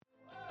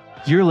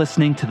You're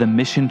listening to the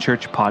Mission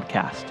Church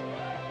podcast.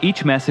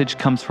 Each message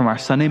comes from our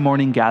Sunday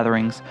morning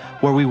gatherings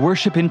where we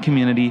worship in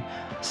community,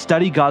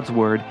 study God's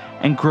Word,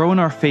 and grow in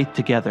our faith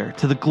together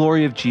to the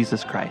glory of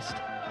Jesus Christ.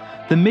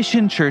 The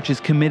Mission Church is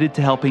committed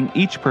to helping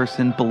each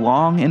person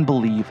belong and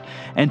believe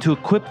and to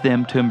equip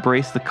them to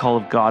embrace the call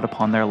of God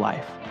upon their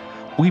life.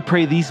 We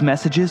pray these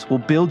messages will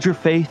build your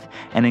faith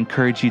and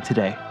encourage you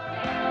today.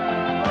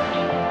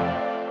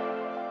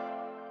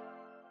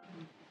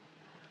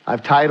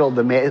 I've titled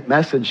the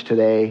message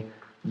today,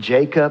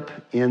 Jacob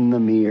in the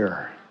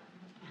Mirror.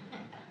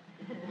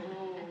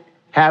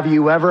 Have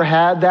you ever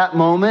had that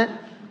moment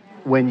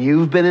when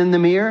you've been in the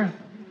mirror?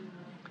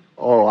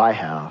 Oh, I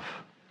have.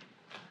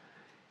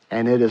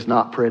 And it is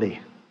not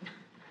pretty.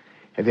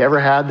 Have you ever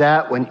had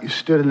that when you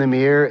stood in the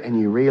mirror and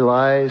you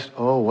realized,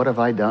 oh, what have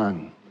I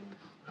done?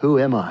 Who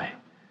am I?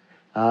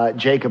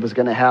 Jacob is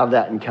going to have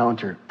that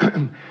encounter.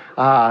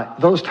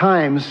 Those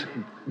times,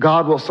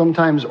 God will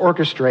sometimes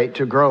orchestrate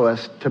to grow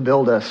us, to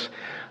build us.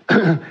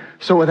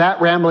 So with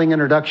that rambling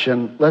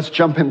introduction, let's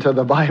jump into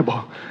the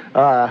Bible.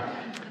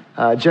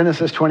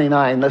 Genesis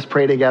 29, let's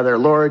pray together.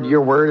 Lord,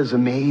 your word is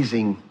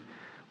amazing.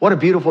 What a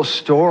beautiful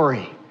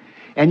story.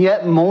 And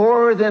yet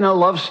more than a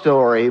love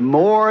story,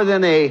 more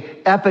than an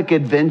epic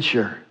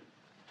adventure,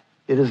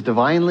 it is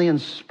divinely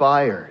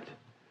inspired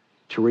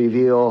to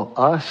reveal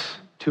us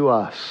to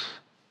us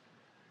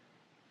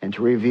and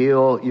to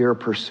reveal your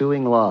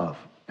pursuing love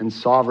and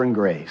sovereign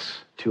grace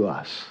to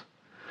us.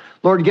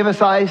 Lord, give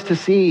us eyes to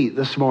see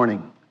this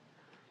morning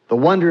the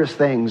wondrous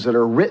things that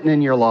are written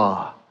in your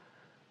law,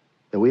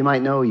 that we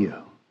might know you,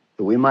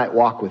 that we might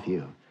walk with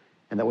you,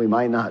 and that we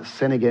might not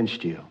sin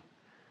against you.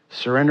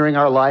 Surrendering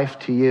our life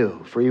to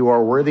you, for you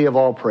are worthy of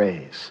all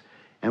praise.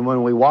 And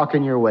when we walk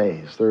in your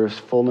ways, there is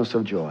fullness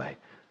of joy.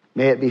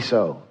 May it be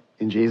so.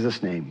 In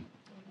Jesus' name,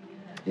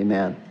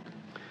 amen.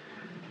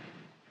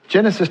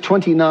 Genesis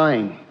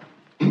 29,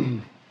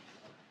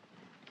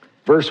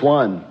 verse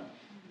 1.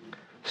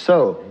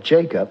 So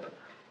Jacob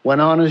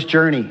went on his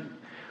journey.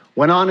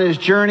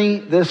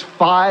 This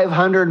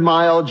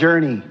 500-mile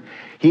journey.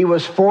 He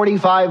was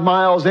 45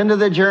 miles into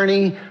the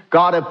journey.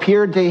 God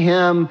appeared to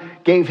him,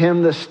 gave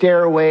him the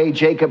stairway,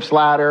 Jacob's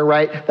ladder,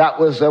 right? That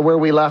was where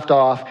we left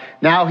off.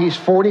 Now he's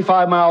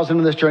 45 miles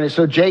into this journey.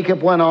 So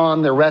Jacob went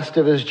on the rest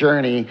of his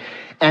journey,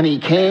 and he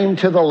came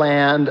to the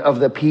land of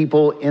the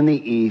people in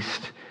the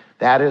east.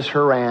 That is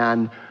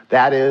Haran.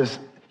 That is,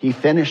 he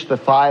finished the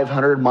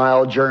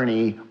 500-mile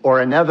journey.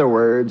 Or in other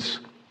words,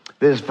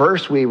 this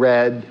verse we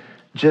read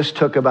just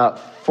took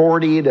about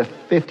 40 to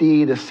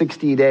 50 to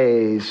 60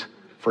 days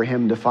for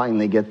him to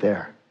finally get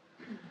there.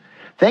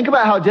 Think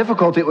about how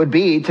difficult it would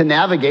be to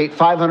navigate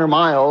 500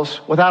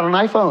 miles without an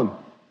iPhone,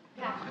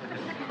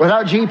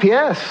 without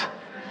GPS.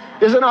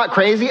 Is it not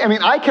crazy? I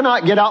mean, I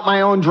cannot get out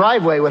my own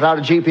driveway without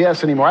a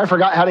GPS anymore. I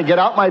forgot how to get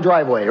out my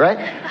driveway, right?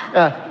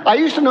 I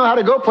used to know how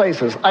to go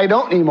places. I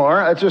don't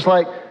anymore. It's just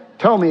like,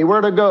 tell me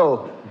where to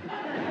go.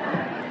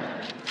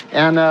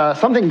 And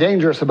something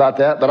dangerous about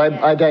that, but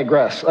I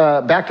digress.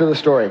 Back to the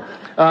story.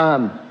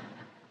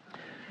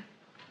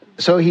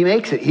 So he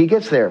makes it. He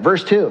gets there.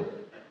 Verse 2.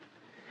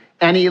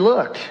 And he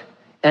looked,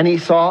 and he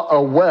saw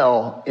a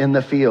well in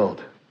the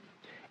field.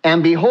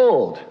 And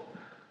behold,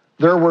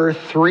 there were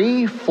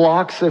 3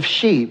 flocks of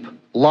sheep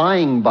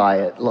lying by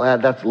it.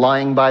 That's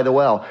lying by the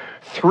well.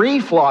 3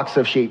 flocks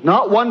of sheep,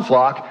 not 1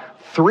 flock,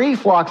 3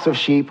 flocks of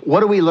sheep. What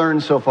do we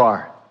learn so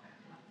far?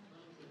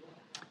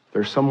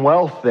 There's some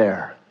wealth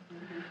there.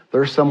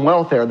 There's some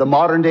wealth there. The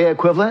modern day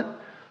equivalent,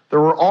 there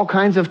were all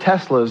kinds of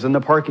Teslas in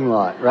the parking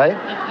lot,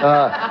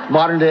 right?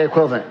 Modern day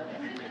equivalent.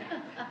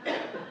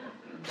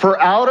 For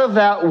out of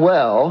that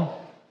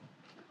well,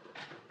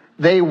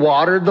 they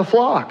watered the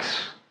flocks.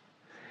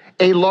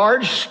 A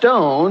large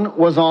stone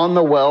was on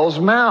the well's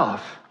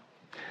mouth.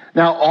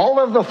 Now all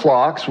of the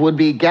flocks would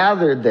be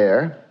gathered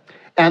there,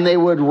 and they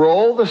would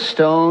roll the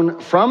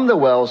stone from the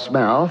well's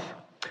mouth,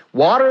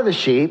 water the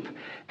sheep,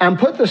 and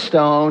put the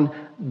stone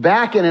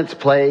back in its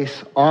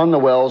place on the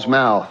well's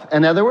mouth.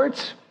 In other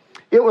words,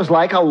 it was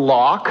like a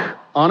lock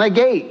on a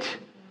gate.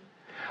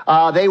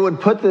 They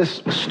would put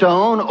this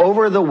stone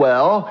over the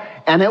well,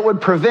 and it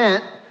would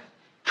prevent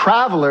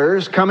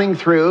travelers coming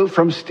through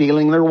from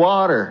stealing their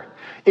water.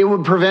 It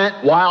would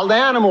prevent wild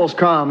animals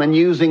come and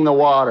using the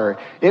water.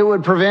 It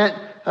would prevent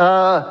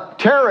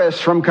terrorists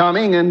from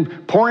coming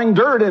and pouring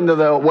dirt into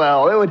the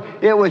well.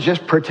 It would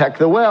just protect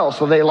the well.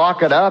 So they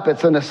lock it up.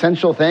 It's an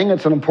essential thing.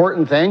 It's an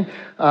important thing.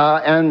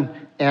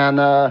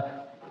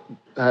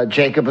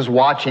 Jacob is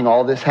watching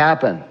all this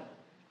happen.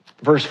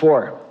 Verse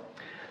 4.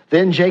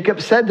 Then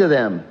Jacob said to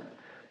them,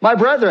 my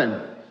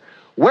brethren,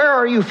 where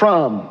are you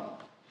from?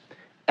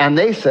 And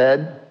they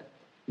said,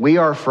 we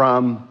are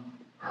from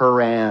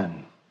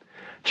Haran.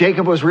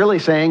 Jacob was really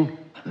saying,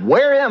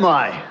 where am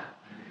I?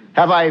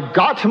 Have I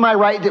got to my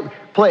right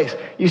place?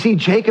 You see,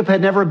 Jacob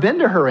had never been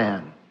to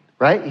Haran,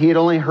 right? He had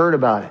only heard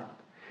about it.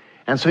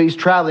 And so he's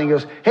traveling. He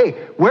goes, hey,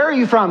 where are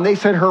you from? They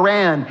said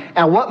Haran.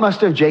 And what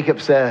must have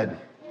Jacob said?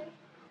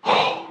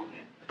 Oh,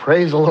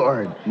 Praise the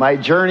Lord. My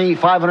journey,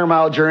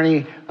 500-mile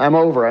journey, I'm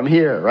over. I'm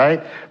here,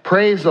 right?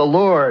 Praise the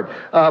Lord.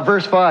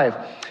 Verse 5.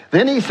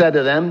 Then he said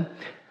to them,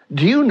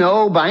 do you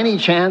know by any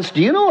chance,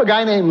 do you know a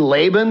guy named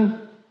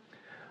Laban,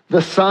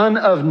 the son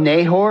of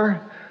Nahor?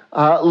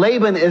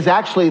 Laban is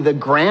actually the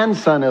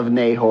grandson of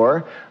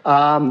Nahor.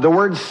 The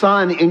word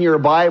son in your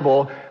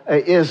Bible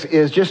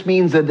is just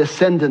means a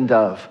descendant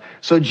of.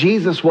 So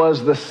Jesus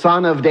was the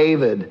son of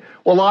David.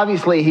 Well,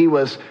 obviously he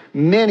was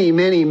many,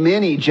 many,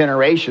 many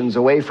generations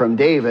away from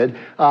David,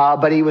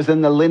 but he was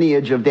in the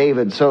lineage of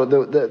David. So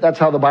that's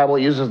how the Bible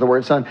uses the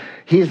word son.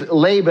 He's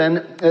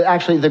Laban,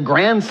 actually the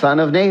grandson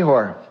of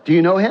Nahor. Do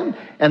you know him?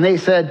 And they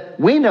said,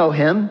 we know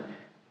him.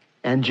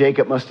 And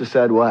Jacob must have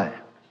said what?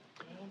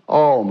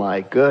 Oh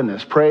my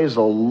goodness, praise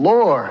the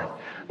Lord.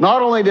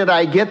 Not only did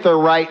I get the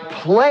right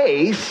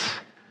place,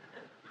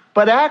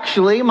 but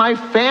actually my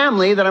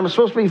family that I'm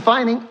supposed to be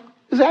finding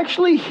is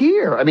actually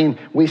here. I mean,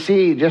 we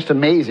see just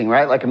amazing,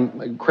 right? Like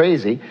I'm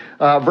crazy.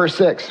 Verse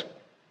 6.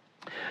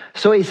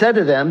 So he said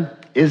to them,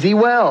 is he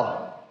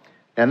well?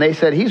 And they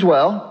said, he's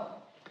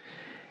well.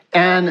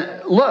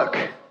 And look,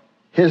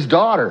 his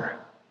daughter,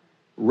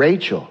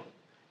 Rachel,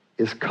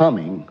 is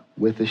coming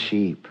with the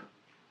sheep.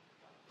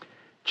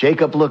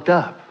 Jacob looked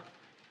up.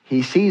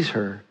 He sees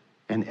her,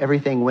 and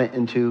everything went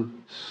into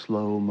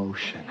slow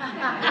motion.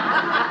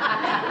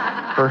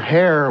 Her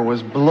hair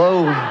was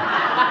blowing.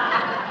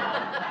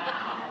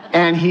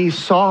 And he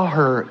saw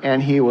her,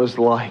 and he was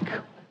like,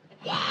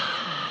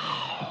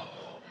 wow.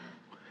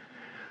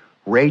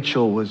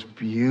 Rachel was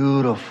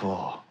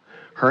beautiful.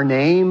 Her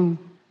name,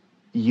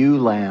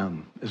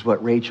 Ulam, is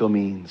what Rachel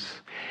means.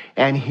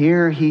 And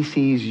here he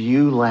sees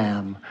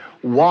Ulam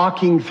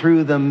walking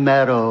through the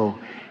meadow,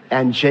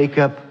 and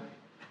Jacob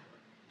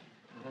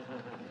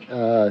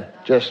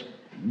just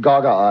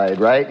gaga-eyed,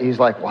 right? He's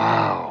like,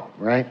 wow,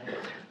 right?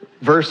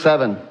 Verse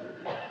 7.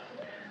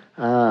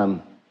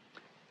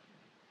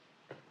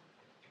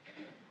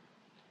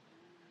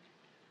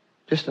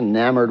 Just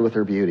enamored with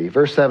her beauty.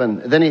 Verse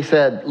 7, then he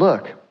said,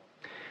 look,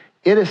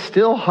 it is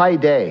still high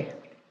day.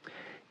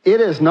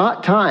 It is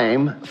not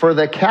time for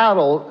the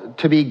cattle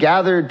to be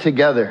gathered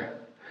together.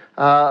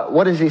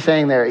 What is he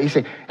saying there? He's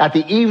saying at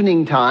the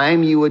evening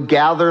time, you would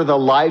gather the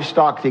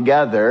livestock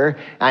together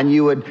and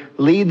you would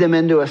lead them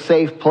into a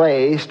safe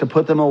place to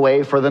put them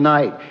away for the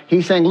night.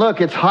 He's saying, look,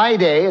 it's high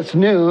day, it's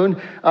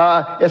noon.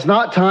 It's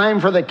not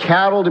time for the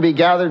cattle to be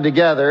gathered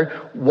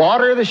together.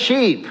 Water the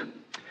sheep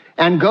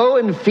and go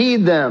and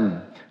feed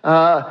them.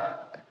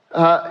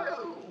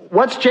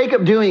 What's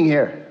Jacob doing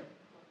here?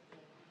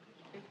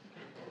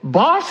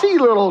 Bossy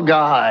little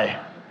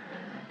guy.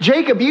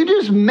 Jacob, you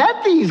just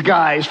met these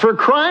guys, for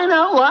crying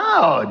out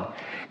loud.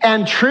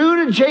 And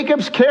true to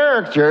Jacob's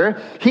character,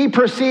 he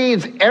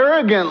proceeds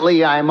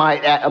arrogantly, I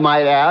might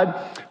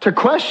add, to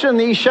question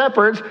these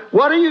shepherds.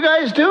 What are you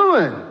guys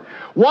doing?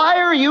 Why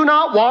are you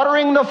not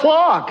watering the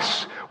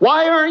flocks?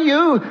 Why aren't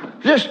you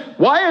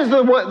why is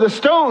the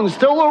stone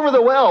still over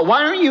the well?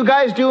 Why aren't you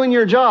guys doing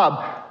your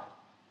job?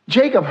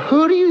 Jacob,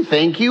 who do you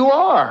think you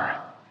are?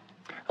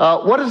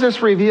 What does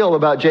this reveal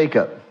about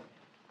Jacob?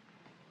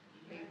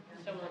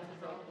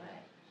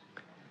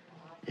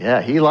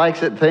 Yeah, he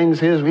likes it things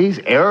he's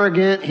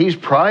arrogant, he's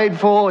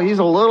prideful, he's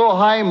a little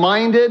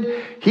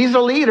high-minded. He's a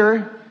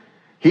leader.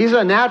 He's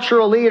a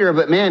natural leader,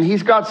 but man,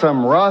 he's got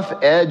some rough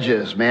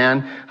edges,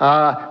 man.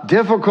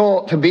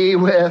 Difficult to be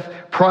with,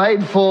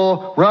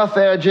 prideful, rough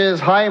edges,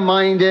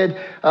 high-minded,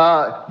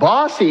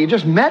 bossy. You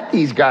just met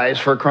these guys,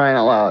 for crying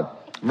out loud.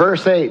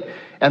 Verse 8,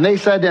 and they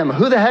said to him,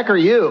 who the heck are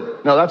you?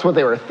 No, that's what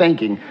they were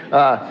thinking.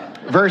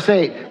 Verse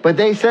 8, but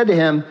they said to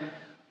him,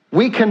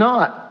 we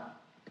cannot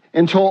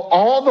until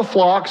all the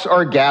flocks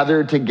are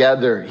gathered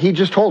together. He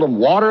just told them,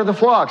 water the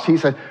flocks. He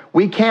said,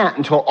 we can't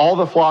until all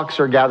the flocks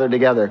are gathered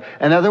together.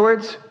 In other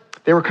words,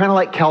 they were kind of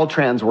like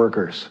Caltrans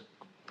workers.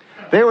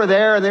 They were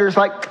there and they were just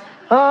like,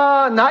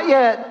 not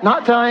yet,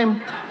 not time.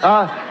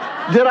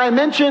 Did I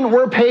mention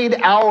we're paid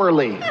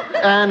hourly?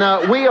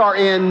 And we are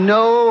in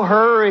no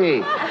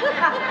hurry.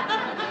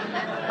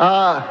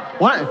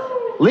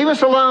 Leave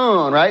us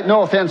alone, right?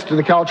 No offense to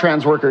the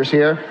Caltrans workers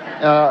here.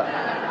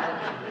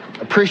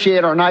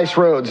 Appreciate our nice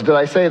roads. Did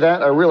I say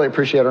that? I really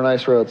appreciate our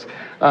nice roads.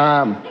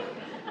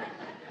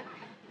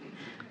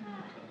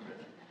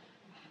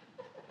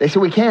 They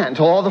said, we can't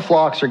until all the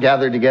flocks are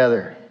gathered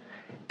together.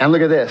 And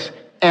look at this.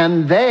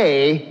 And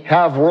they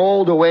have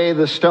rolled away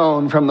the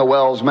stone from the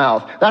well's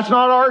mouth. That's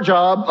not our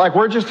job. Like,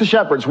 we're just the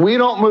shepherds. We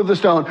don't move the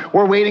stone.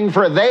 We're waiting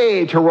for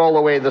they to roll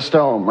away the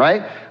stone,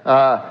 right?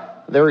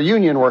 They're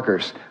union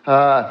workers.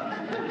 I'm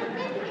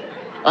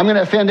going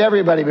to offend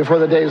everybody before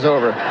the day's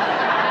over.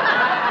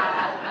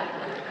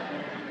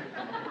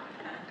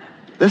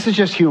 This is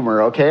just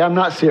humor, okay? I'm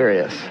not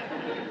serious.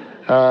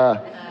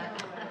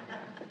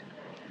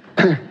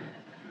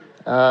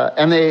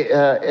 And they,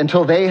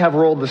 until they have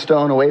rolled the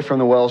stone away from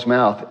the well's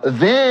mouth,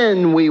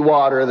 then we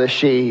water the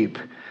sheep.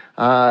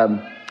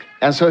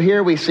 And so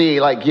here we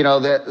see, like, you know,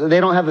 that they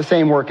don't have the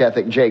same work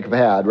ethic Jacob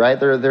had, right?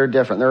 They're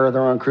different. They're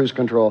on cruise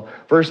control.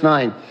 Verse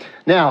 9.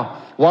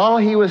 Now, while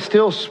he was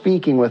still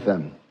speaking with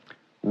them,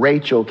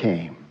 Rachel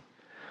came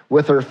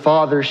with her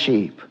father's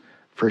sheep,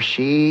 for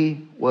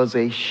she was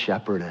a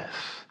shepherdess.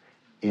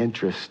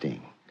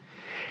 Interesting.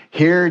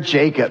 Here,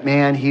 Jacob,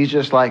 man, he's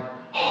just like,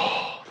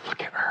 oh,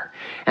 look at her.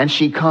 And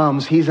she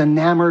comes. He's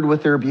enamored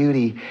with her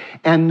beauty.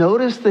 And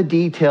notice the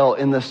detail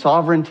in the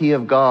sovereignty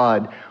of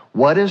God.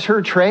 What is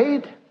her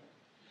trade?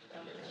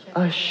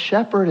 A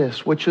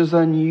shepherdess, which is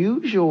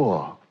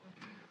unusual.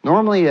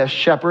 Normally, a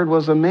shepherd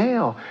was a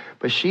male,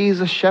 but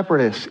she's a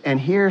shepherdess. And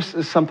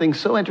here's something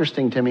so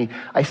interesting to me.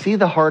 I see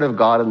the heart of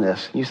God in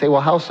this. You say,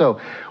 well, how so?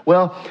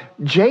 Well,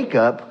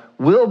 Jacob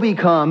will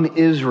become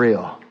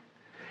Israel,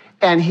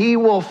 and he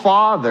will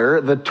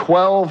father the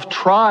 12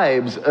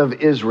 tribes of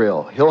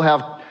Israel. He'll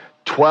have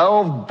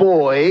 12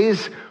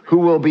 boys who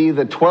will be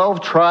the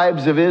 12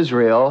 tribes of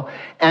Israel,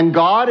 and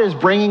God is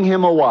bringing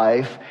him a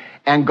wife,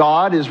 and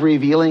God is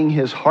revealing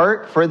his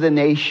heart for the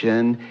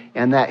nation,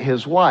 and that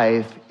his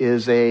wife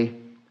is a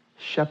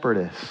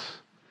shepherdess.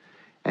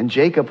 And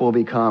Jacob will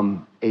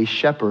become a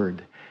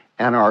shepherd,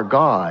 and our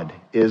God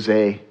is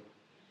a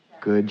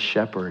good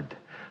shepherd.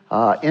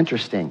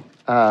 Interesting.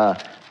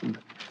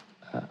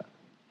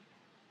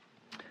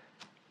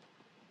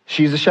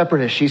 She's a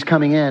shepherdess. She's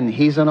coming in.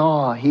 He's in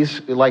awe. He's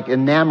like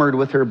enamored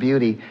with her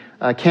beauty.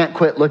 Can't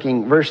quit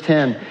looking. Verse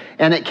 10,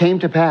 and it came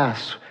to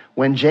pass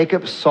when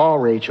Jacob saw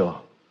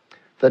Rachel,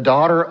 the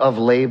daughter of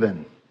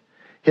Laban,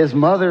 his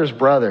mother's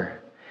brother,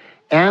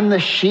 and the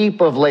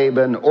sheep of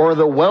Laban, or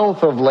the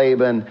wealth of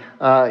Laban,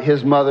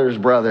 his mother's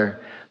brother,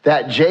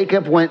 that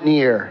Jacob went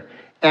near,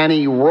 and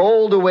he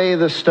rolled away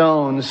the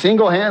stone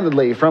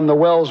single-handedly from the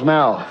well's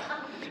mouth,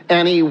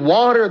 and he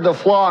watered the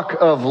flock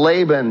of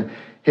Laban,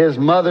 his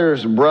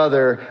mother's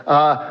brother.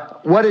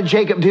 What did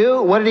Jacob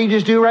do? What did he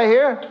just do right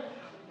here?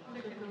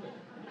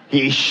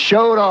 He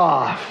showed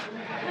off.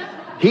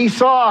 He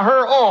saw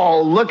her.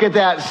 Oh, look at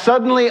that.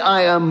 Suddenly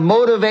I am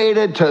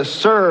motivated to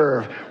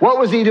serve. What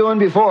was he doing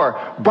before?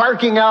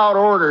 Barking out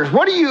orders.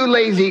 What are you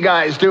lazy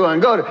guys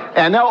doing?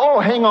 And now, oh,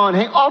 hang on.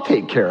 I'll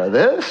take care of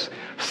this.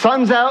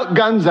 Sun's out,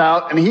 guns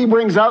out, and he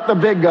brings out the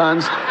big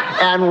guns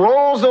and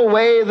rolls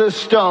away the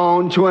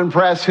stone to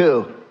impress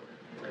who?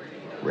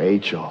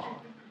 Rachel.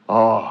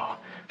 Oh,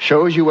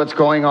 shows you what's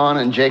going on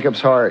in Jacob's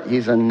heart.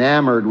 He's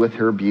enamored with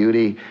her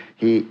beauty.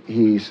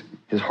 His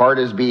heart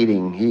is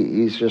beating.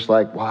 He's just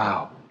like,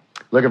 wow.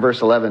 Look at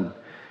verse 11.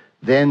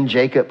 Then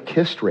Jacob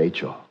kissed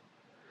Rachel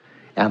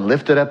and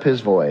lifted up his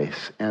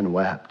voice and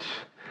wept.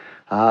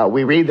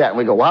 We read that and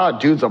we go, wow,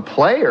 dude's a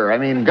player. I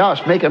mean,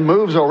 gosh, making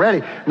moves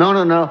already.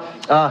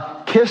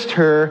 No. Kissed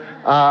her.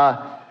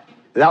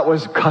 That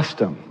was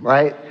custom,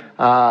 right?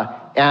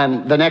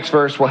 And the next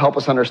verse will help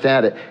us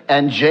understand it.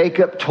 And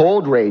Jacob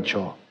told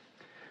Rachel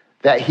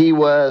that he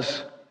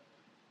was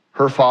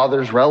her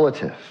father's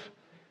relative,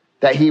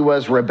 that he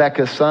was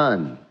Rebekah's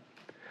son.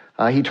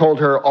 He told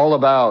her all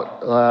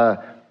about,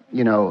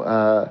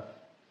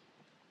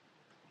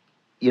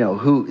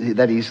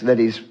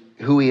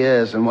 who he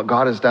is and what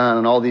God has done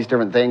and all these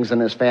different things in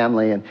his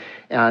family,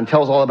 and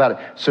tells all about it.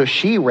 So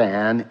she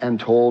ran and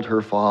told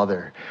her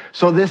father.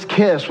 So this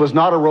kiss was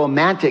not a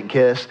romantic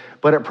kiss,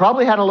 but it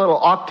probably had a little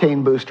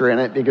octane booster in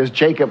it because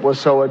Jacob was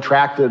so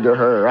attracted to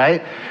her,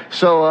 right?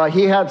 So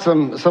he had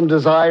some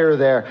desire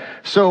there.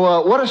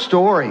 So what a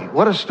story.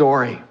 What a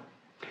story.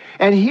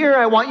 And here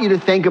I want you to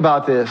think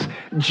about this.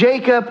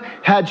 Jacob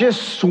had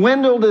just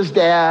swindled his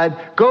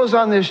dad, goes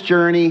on this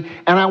journey,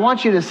 and I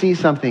want you to see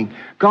something.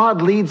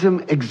 God leads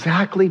him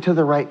exactly to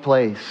the right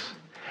place,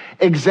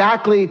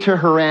 exactly to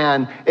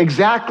Haran,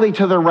 exactly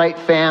to the right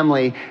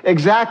family,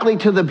 exactly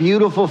to the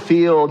beautiful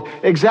field,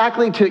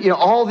 exactly to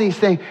all these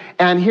things.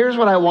 And here's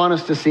what I want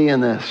us to see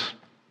in this.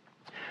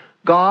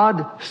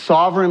 God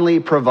sovereignly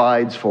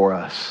provides for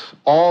us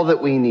all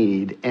that we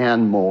need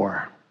and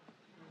more.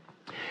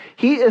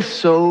 He is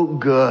so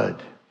good.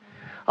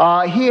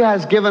 He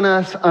has given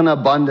us an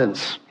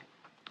abundance.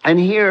 And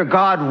here,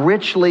 God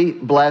richly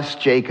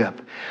blessed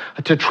Jacob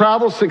to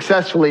travel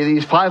successfully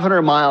these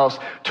 500 miles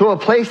to a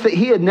place that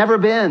he had never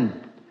been.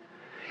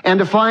 And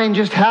to find,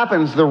 just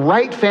happens, the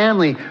right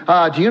family.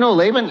 Do you know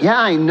Laban? Yeah,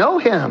 I know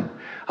him.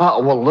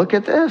 Well, look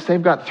at this.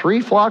 They've got 3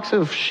 flocks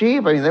of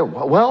sheep. I mean, they're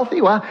wealthy.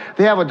 Wow.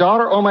 They have a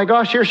daughter. Oh my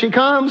gosh, here she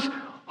comes.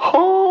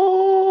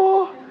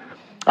 Oh,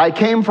 I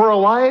came for a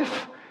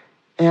wife.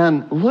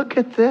 And look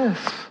at this.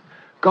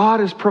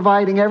 God is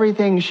providing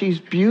everything. She's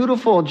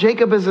beautiful.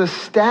 Jacob is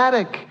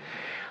ecstatic.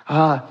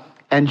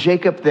 And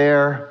Jacob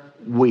there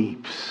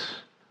weeps.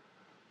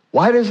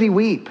 Why does he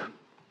weep?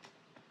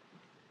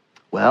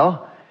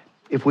 Well,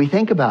 if we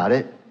think about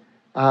it,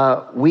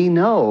 we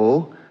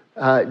know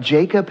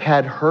Jacob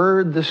had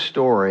heard the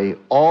story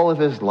all of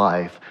his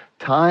life,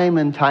 time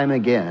and time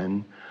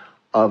again,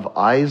 of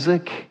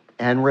Isaac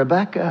and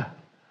Rebekah.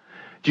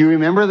 Do you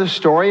remember the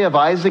story of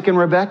Isaac and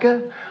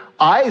Rebekah?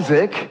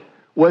 Isaac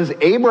was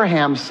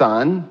Abraham's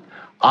son.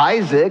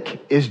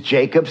 Isaac is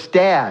Jacob's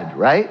dad,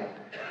 right?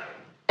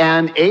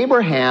 And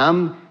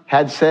Abraham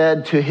had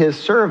said to his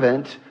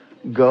servant,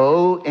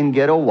 go and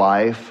get a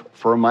wife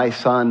for my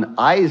son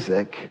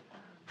Isaac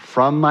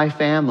from my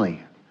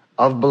family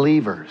of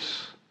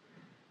believers.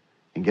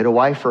 and get a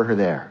wife for her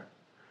there.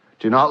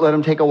 Do not let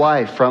him take a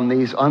wife from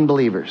these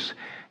unbelievers.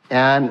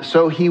 And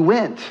so he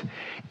went.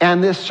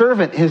 And this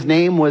servant, his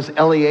name was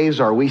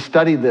Eleazar. We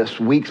studied this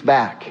weeks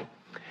back.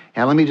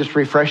 And let me just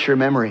refresh your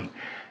memory.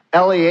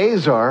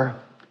 Eleazar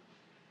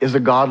is a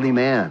godly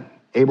man,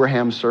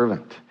 Abraham's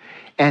servant.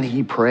 And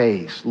he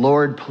prays,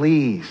 Lord,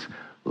 please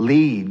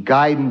lead,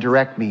 guide, and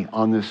direct me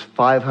on this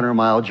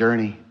 500-mile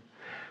journey.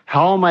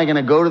 How am I going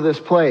to go to this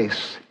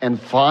place and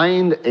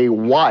find a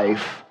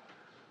wife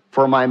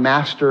for my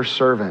master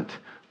servant?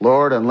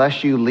 Lord,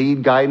 unless you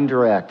lead, guide, and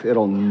direct,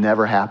 it'll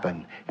never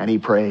happen. And he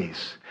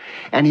prays.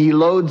 And he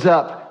loads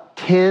up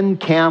 10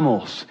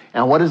 camels.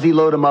 And what does he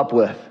load them up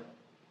with?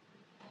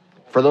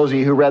 For those of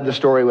you who read the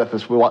story with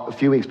us a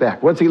few weeks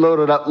back, what's he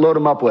load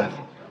them up with?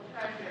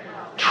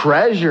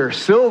 Treasure,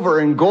 silver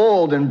and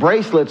gold and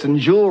bracelets and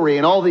jewelry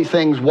and all these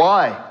things.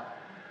 Why?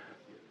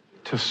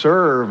 To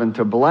serve and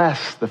to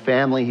bless the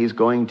family he's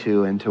going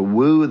to and to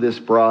woo this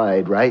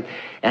bride, right?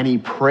 And he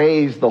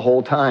prays the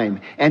whole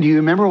time. And do you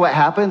remember what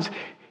happens?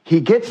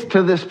 He gets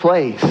to this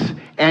place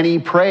and he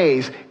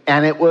prays,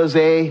 and it was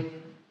a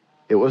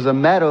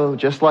meadow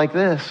just like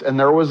this, and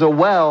there was a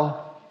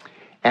well,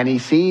 and he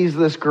sees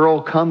this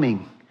girl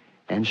coming,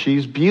 and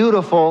she's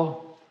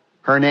beautiful.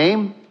 Her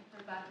name?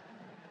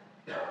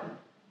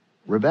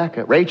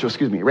 Rebecca. Rachel.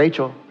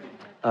 Rebecca.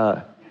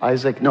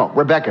 Isaac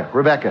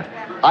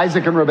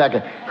and Rebecca.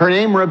 Her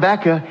name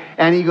Rebecca,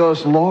 and he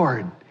goes,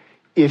 Lord,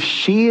 if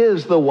she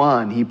is the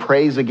one, he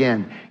prays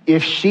again,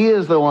 if she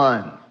is the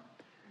one,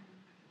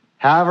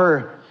 have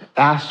her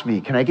ask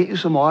me, can I get you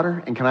some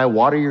water? And can I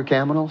water your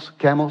camels?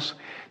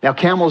 Now,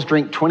 camels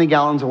drink 20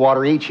 gallons of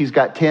water each. He's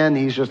got 10.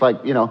 He's just like,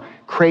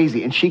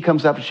 crazy. And she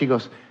comes up and she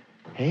goes,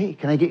 hey,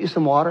 can I get you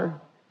some water?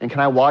 And can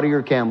I water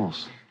your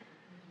camels?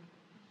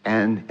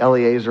 And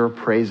Eleazar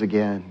prays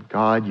again,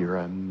 God, you're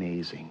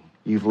amazing.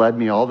 You've led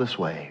me all this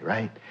way,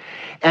 right?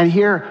 And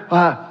here,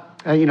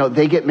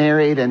 they get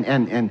married,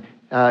 and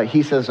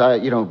he says,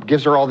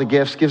 gives her all the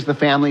gifts, gives the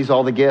families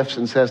all the gifts,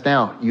 and says,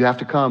 now, you have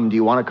to come. Do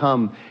you want to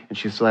come? And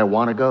she says, I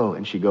want to go.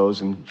 And she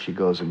goes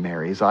and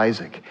marries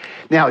Isaac.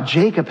 Now,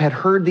 Jacob had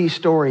heard these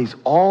stories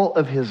all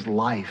of his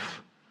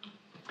life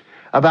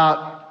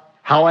about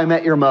how I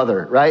met your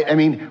mother, right?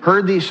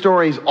 Heard these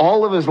stories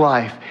all of his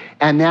life.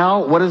 And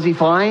now, what does he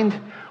find?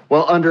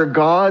 Well, under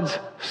God's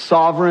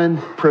sovereign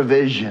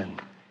provision,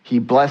 he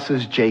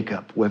blesses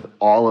Jacob with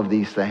all of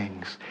these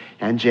things.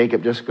 And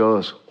Jacob just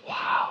goes,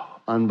 wow,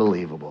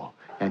 unbelievable.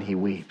 And he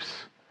weeps.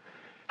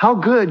 How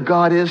good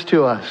God is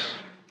to us.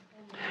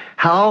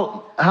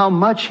 How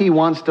much he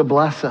wants to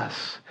bless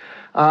us.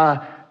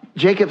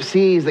 Jacob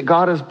sees that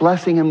God is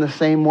blessing him the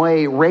same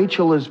way.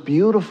 Rachel is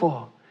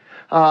beautiful.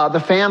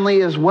 The family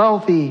is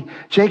wealthy.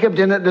 Jacob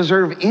didn't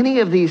deserve any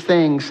of these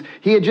things.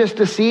 He had just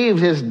deceived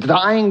his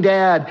dying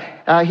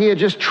dad. He had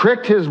just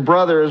tricked his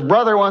brother. His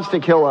brother wants to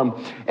kill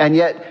him. And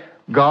yet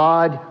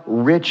God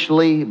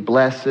richly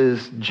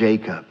blesses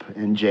Jacob,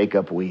 and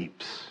Jacob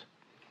weeps.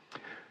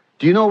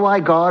 Do you know why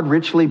God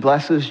richly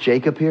blesses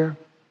Jacob here?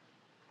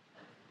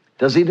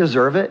 Does he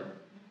deserve it?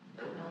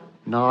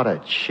 Not a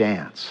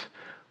chance.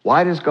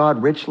 Why does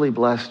God richly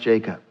bless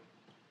Jacob?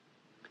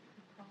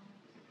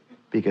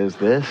 Because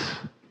this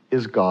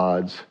is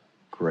God's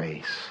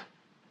grace.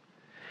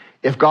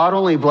 If God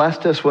only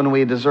blessed us when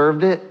we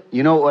deserved it,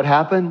 you know what would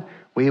happen?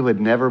 We would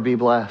never be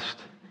blessed.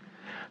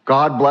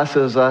 God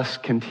blesses us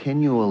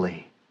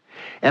continually.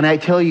 And I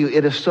tell you,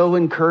 it is so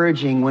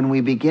encouraging when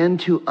we begin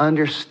to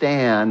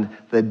understand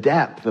the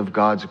depth of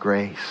God's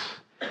grace.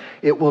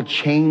 It will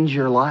change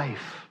your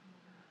life.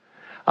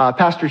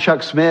 Pastor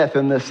Chuck Smith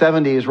in the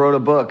 70s wrote a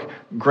book,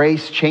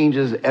 Grace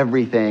Changes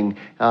Everything.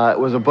 It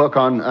was a book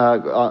on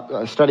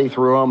a study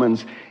through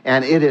Romans.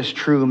 And it is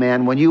true,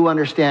 man. When you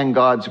understand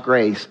God's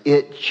grace,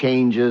 it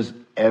changes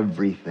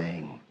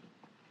everything.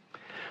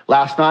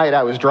 Last night,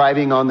 I was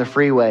driving on the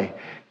freeway.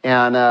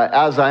 And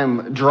as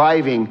I'm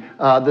driving,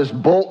 this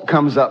bolt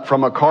comes up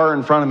from a car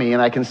in front of me,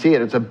 and I can see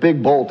it. It's a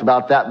big bolt,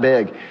 about that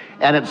big.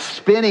 And it's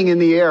spinning in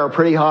the air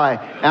pretty high.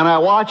 And I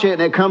watch it,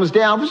 and it comes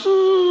down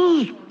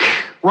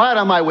right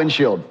on my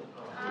windshield.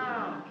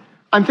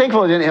 I'm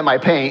thankful it didn't hit my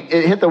paint.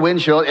 It hit the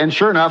windshield, and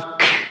sure enough,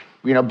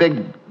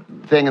 big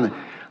thing. And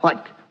I'm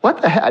like,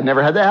 what the heck? I'd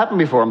never had that happen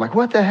before. I'm like,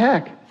 what the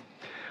heck?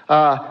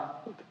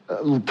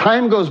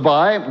 Time goes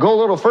by, go a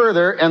little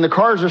further, and the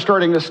cars are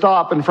starting to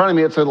stop in front of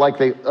me. It's like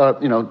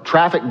the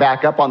traffic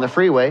back up on the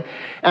freeway.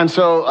 And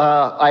so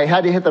I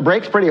had to hit the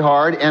brakes pretty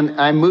hard, and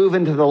I move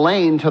into the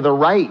lane to the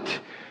right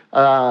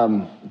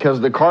because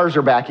the cars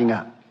are backing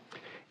up.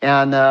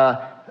 And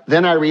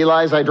then I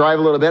realize, I drive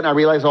a little bit, and I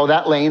realize,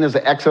 that lane is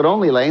the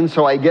exit-only lane,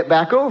 so I get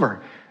back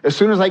over. As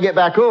soon as I get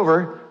back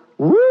over,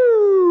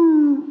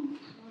 woo!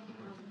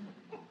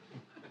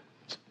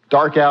 It's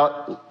dark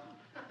out,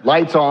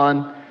 lights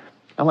on.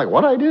 I'm like,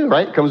 what do I do,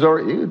 right? Comes over,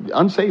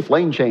 unsafe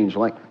lane change.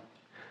 I'm like,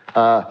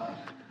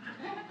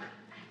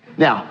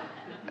 now,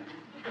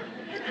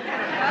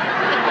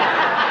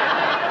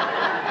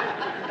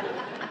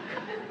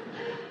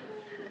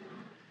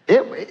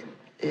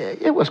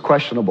 it was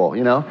questionable,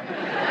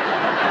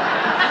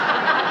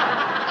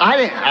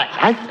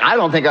 I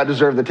don't think I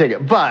deserved the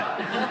ticket, but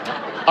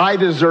I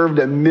deserved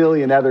a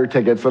million other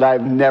tickets that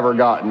I've never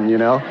gotten, you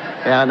know?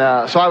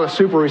 And so I was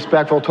super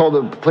respectful, told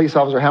the police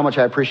officer how much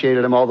I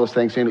appreciated him, all those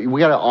things. You know, we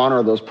got to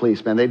honor those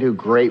policemen. They do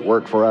great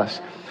work for us.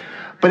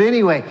 But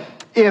anyway,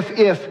 if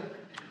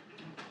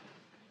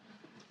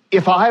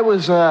I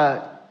was,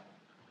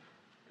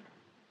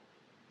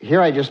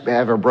 here I just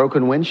have a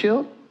broken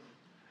windshield,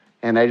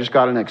 and I just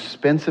got an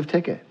expensive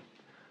ticket.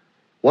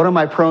 What am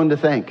I prone to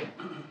think?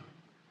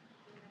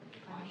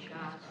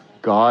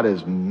 God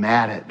is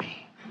mad at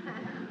me.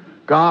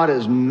 God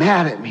is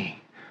mad at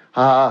me.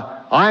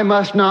 I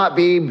must not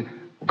be,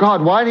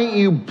 God, why didn't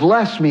you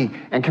bless me?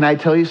 And can I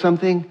tell you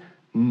something?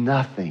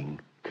 Nothing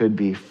could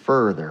be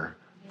further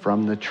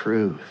from the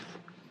truth.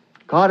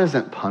 God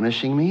isn't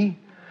punishing me.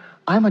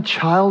 I'm a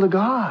child of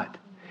God.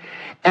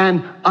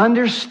 And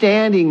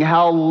understanding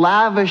how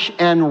lavish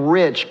and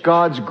rich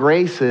God's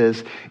grace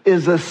is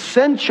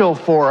essential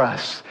for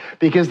us,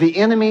 because the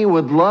enemy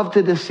would love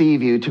to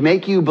deceive you, to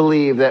make you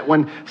believe that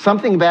when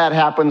something bad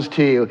happens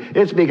to you,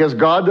 it's because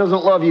God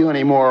doesn't love you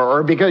anymore,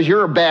 or because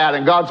you're bad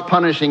and God's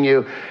punishing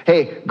you.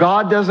 Hey,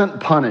 God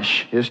doesn't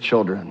punish his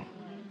children,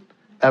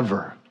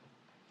 ever.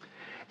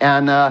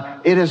 And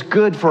it is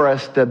good for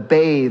us to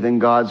bathe in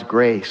God's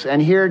grace.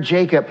 And here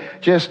Jacob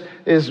is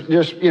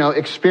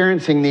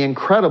experiencing the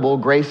incredible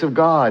grace of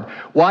God.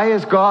 Why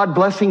is God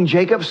blessing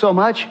Jacob so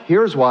much?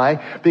 Here's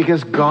why.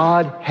 Because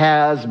God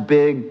has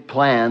big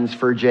plans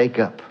for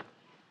Jacob.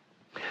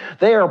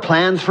 They are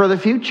plans for the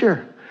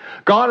future.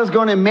 God is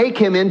going to make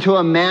him into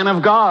a man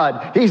of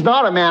God. He's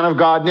not a man of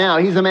God now.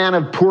 He's a man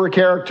of poor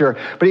character.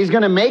 But he's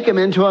going to make him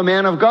into a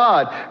man of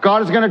God.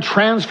 God is going to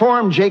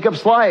transform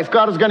Jacob's life.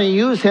 God is going to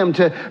use him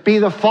to be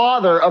the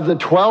father of the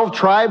 12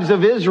 tribes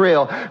of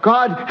Israel.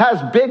 God has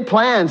big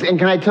plans. And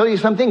can I tell you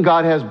something?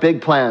 God has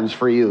big plans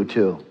for you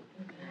too.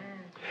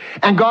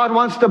 And God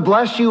wants to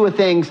bless you with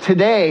things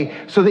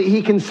today so that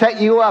he can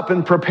set you up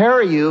and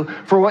prepare you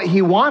for what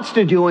he wants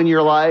to do in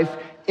your life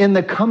in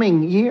the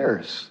coming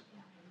years.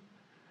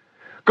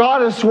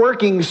 God is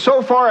working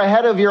so far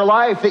ahead of your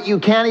life that you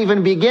can't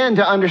even begin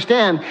to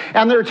understand.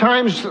 And there are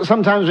times,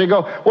 sometimes we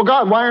go, well,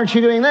 God, why aren't you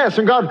doing this?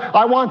 And God,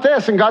 I want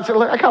this. And God said,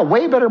 look, I got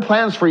way better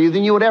plans for you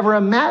than you would ever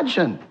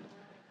imagine.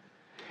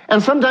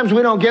 And sometimes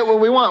we don't get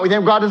what we want. We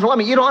think God doesn't love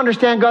me. You don't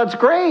understand God's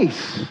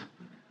grace.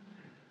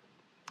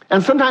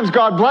 And sometimes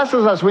God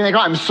blesses us. We think, oh,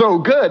 I'm so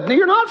good. No,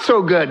 you're not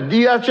so good.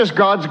 That's just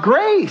God's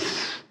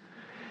grace.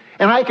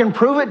 And I can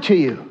prove it to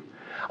you.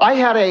 I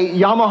had a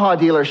Yamaha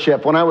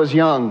dealership when I was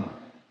young.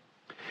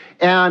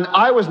 And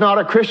I was not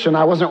a Christian.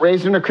 I wasn't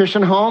raised in a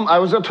Christian home. I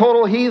was a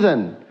total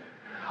heathen.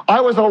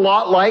 I was a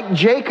lot like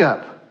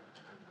Jacob.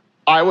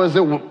 I was,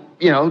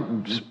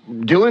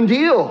 doing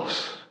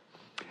deals.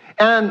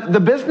 And the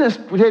business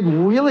did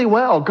really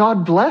well.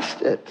 God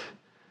blessed it.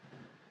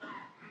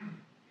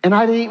 And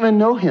I didn't even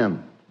know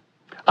him.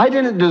 I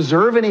didn't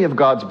deserve any of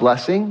God's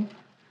blessing.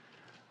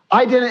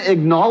 I didn't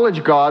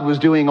acknowledge God was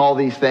doing all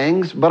these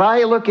things, but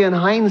I look in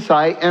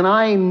hindsight and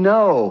I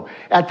know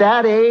at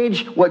that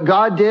age what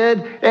God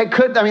did,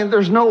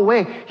 there's no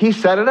way. He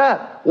set it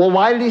up. Well,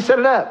 why did he set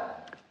it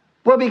up?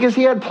 Well, because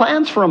he had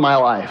plans for my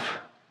life.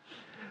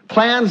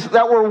 Plans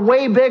that were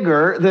way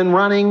bigger than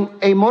running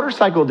a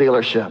motorcycle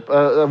dealership,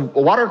 a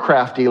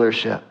watercraft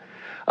dealership.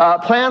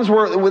 Plans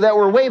that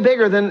were way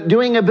bigger than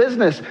doing a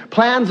business.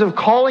 Plans of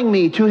calling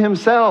me to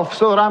himself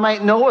so that I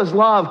might know his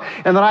love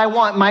and that I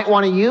might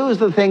want to use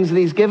the things that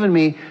he's given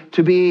me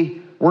to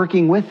be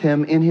working with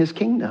him in his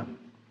kingdom.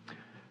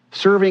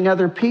 Serving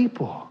other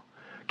people.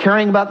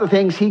 Caring about the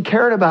things he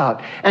cared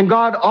about. And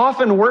God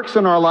often works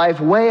in our life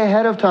way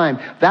ahead of time.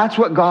 That's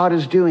what God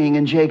is doing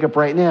in Jacob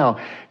right now.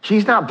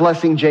 He's not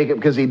blessing Jacob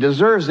because he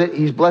deserves it.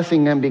 He's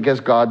blessing him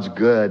because God's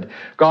good.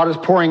 God is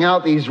pouring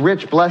out these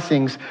rich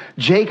blessings.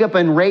 Jacob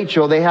and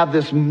Rachel, they have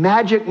this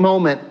magic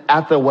moment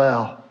at the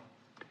well.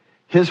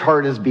 His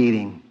heart is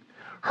beating.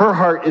 Her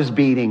heart is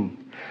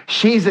beating.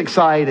 She's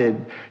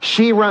excited.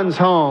 She runs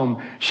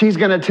home. She's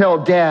going to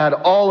tell Dad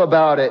all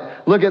about it.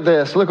 Look at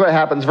this. Look what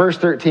happens. Verse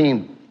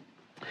 13.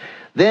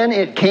 Then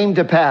it came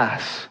to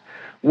pass,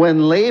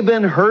 when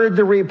Laban heard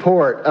the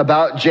report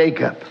about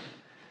Jacob,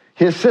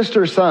 his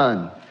sister's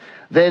son,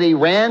 that he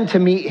ran to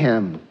meet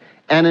him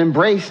and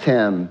embraced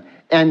him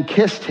and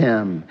kissed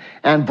him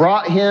and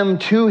brought him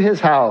to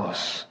his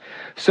house.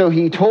 So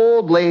he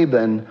told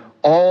Laban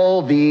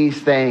all these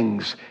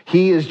things.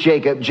 He is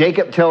Jacob.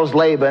 Jacob tells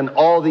Laban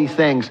all these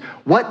things.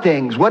 What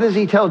things? What does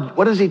he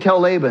tell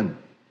Laban?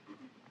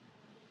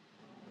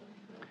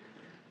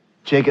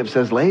 Jacob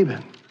says,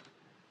 Laban,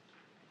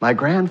 my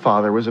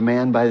grandfather was a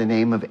man by the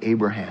name of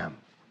Abraham.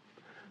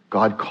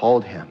 God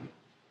called him.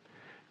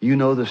 You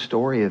know the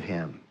story of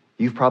him.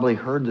 You've probably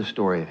heard the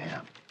story of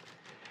him.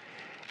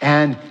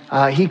 And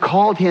he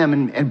called him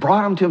and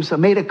brought him to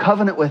himself, made a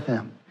covenant with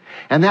him.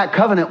 And that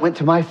covenant went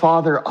to my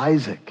father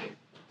Isaac.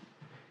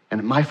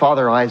 And my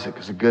father Isaac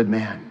is a good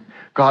man.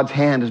 God's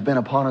hand has been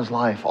upon his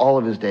life all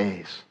of his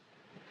days.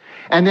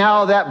 And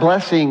now that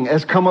blessing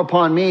has come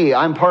upon me.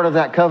 I'm part of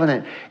that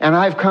covenant. And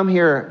I've come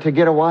here to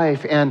get a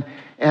wife. And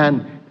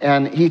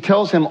And he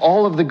tells him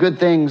all of the good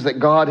things that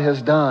God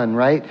has done,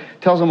 right?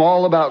 Tells him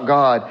all about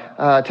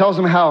God. Tells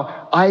him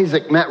how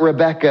Isaac met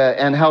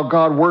Rebekah and how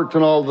God worked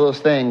in all of those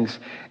things.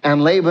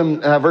 And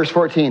Laban, verse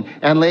 14,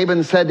 and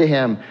Laban said to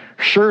him,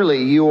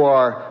 surely you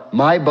are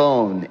my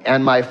bone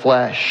and my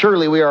flesh.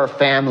 Surely we are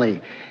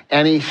family.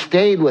 And he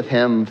stayed with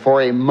him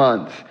for a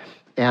month.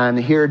 And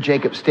here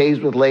Jacob stays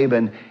with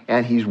Laban,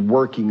 and he's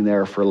working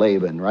there for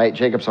Laban, right?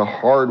 Jacob's a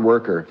hard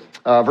worker.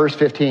 Verse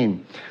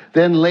 15,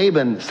 then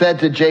Laban said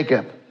to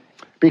Jacob,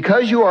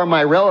 because you are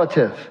my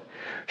relative,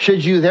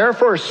 should you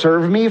therefore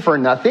serve me for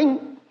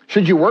nothing?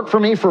 Should you work for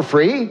me for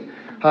free?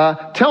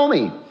 Tell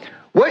me,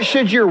 what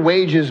should your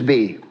wages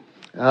be?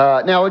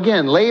 Now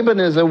again, Laban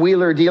is a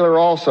wheeler dealer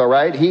also,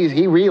 right?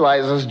 He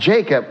realizes,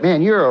 Jacob,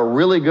 man, you're a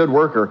really good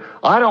worker.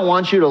 I don't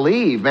want you to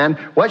leave, man.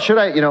 What should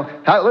I,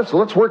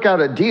 let's work out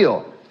a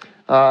deal.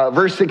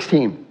 Verse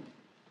 16.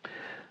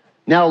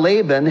 Now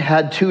Laban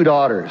had 2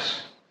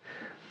 daughters.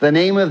 The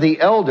name of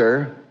the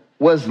elder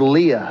was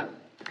Leah,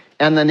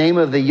 and the name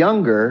of the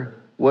younger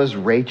was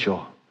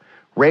Rachel.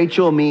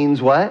 Rachel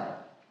means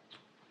what?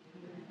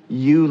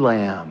 Ewe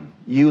lamb.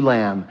 Ewe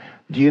lamb.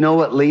 Do you know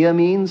what Leah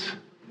means?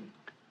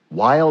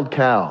 Wild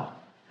cow.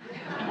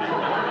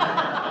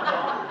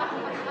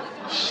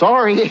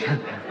 Sorry.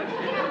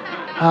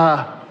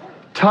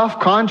 Tough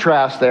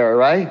contrast there,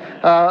 right?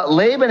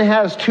 Laban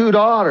has 2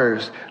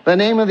 daughters. The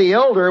name of the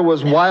elder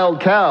was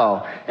Wild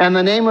Cow, and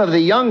the name of the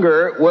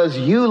younger was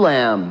Ewe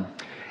Lamb.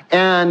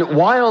 And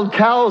Wild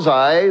Cow's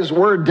eyes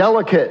were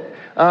delicate.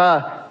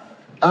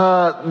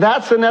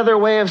 That's another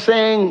way of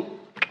saying,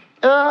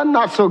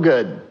 not so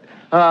good.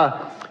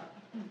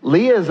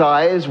 Leah's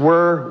eyes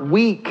were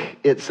weak,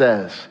 it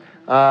says.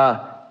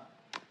 But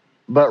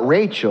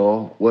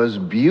Rachel was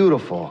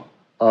beautiful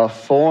of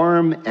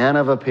form and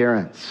of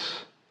appearance.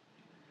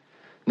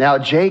 Now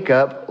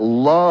Jacob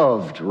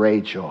loved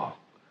Rachel.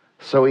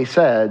 So he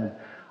said,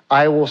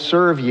 I will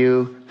serve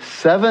you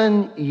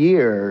 7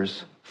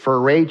 years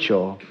for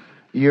Rachel,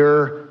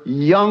 your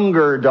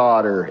younger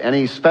daughter. And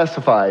he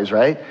specifies,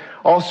 right?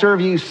 I'll serve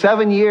you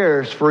 7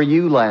 years for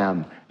Ewe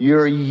Lamb,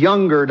 your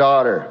younger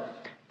daughter.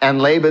 And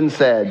Laban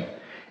said,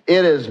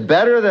 it is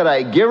better that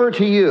I give her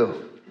to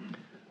you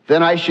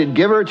than I should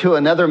give her to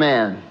another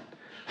man.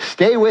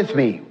 Stay with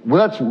me.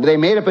 They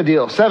made up a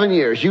deal. 7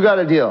 years. You got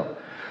a deal.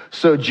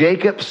 So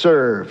Jacob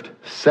served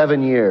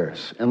 7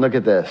 years. And look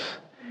at this.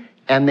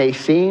 And they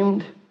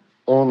seemed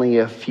only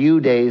a few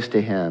days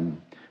to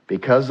him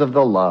because of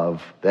the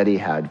love that he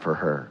had for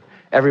her.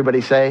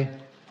 Everybody say,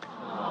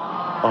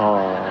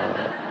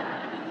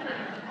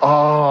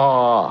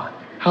 oh,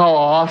 how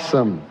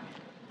awesome.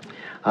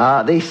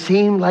 They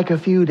seemed like a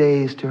few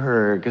days to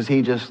her because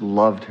he just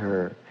loved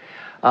her.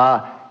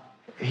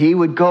 He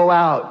would go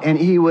out and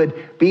he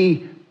would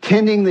be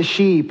tending the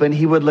sheep, and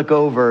he would look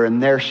over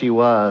and there she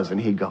was,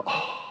 and he'd go,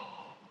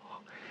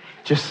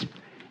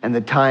 and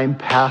the time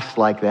passed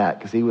like that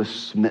because he was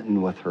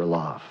smitten with her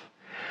love.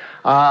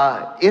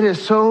 It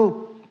is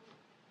so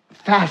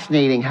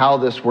fascinating how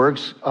this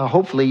works.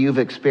 Hopefully you've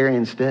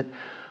experienced it.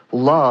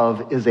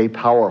 Love is a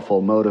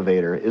powerful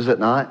motivator, is it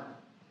not?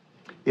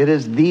 It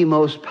is the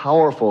most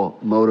powerful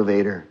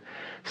motivator.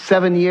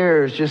 7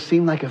 years just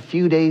seemed like a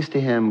few days to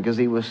him because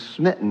he was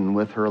smitten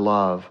with her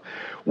love.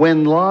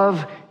 When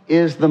love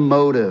is the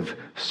motive,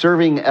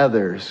 serving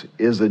others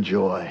is a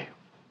joy.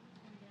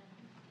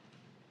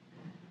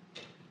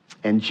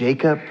 And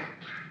Jacob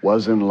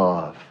was in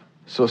love,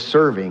 so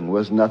serving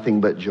was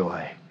nothing but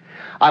joy.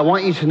 I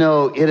want you to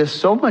know it is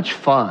so much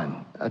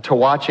fun to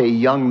watch a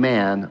young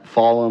man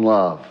fall in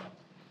love.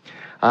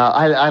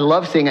 I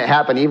love seeing it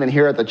happen even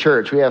here at the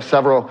church. We have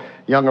several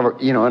in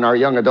our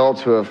young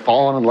adults who have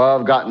fallen in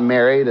love, gotten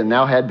married, and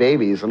now had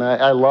babies. And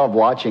I love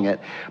watching it.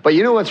 But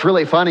you know what's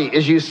really funny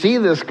is you see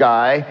this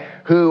guy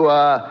who,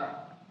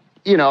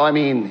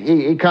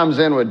 he comes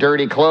in with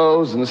dirty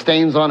clothes and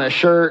stains on his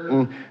shirt.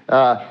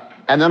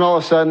 And then all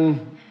of a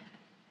sudden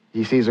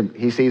he sees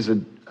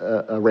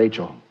a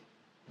Rachel.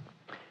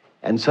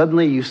 And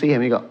suddenly you see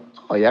him, you go,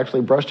 oh, he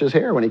actually brushed his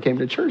hair when he came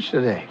to church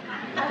today.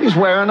 He's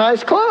wearing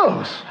nice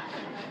clothes.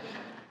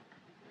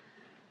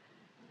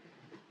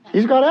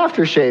 He's got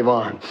aftershave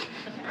on.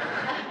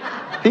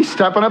 He's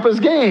stepping up his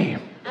game.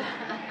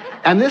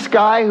 And this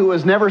guy who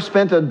has never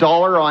spent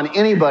 $1 on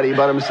anybody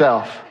but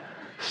himself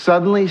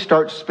suddenly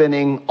starts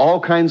spending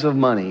all kinds of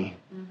money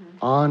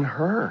on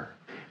her.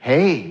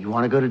 Hey, you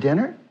want to go to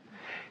dinner?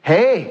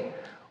 Hey,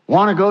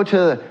 want to go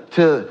to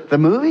the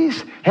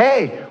movies?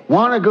 Hey,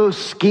 want to go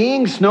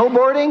skiing,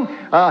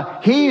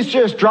 snowboarding? He's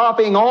just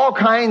dropping all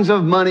kinds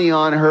of money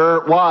on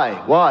her.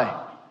 Why?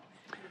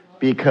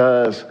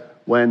 Because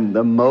when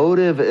the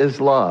motive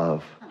is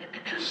love,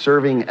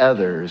 serving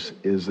others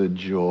is a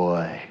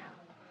joy.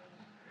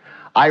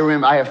 I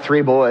remember I have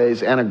 3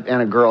 boys and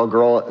a girl.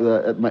 Girl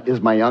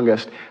is my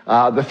youngest.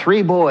 The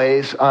 3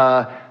 boys,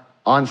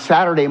 on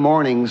Saturday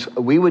mornings,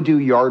 we would do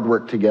yard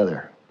work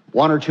together.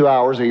 1 or 2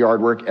 hours of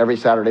yard work every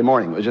Saturday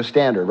morning. It was just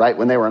standard, right,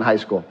 when they were in high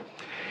school.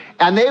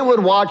 And they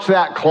would watch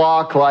that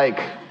clock like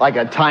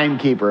a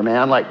timekeeper,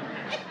 man.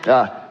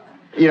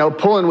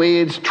 pulling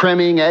weeds,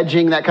 trimming,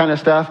 edging, that kind of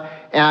stuff.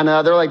 And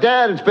they're like,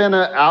 Dad, it's been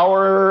an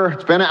hour.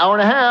 It's been an hour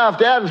and a half.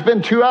 Dad, it's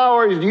been 2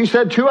 hours. You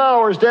said 2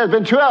 hours. Dad, it's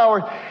been 2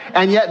 hours.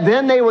 And yet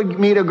then they would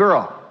meet a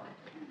girl.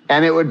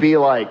 And it would be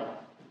like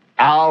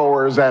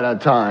hours at a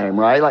time,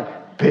 right?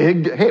 Like,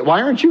 hey,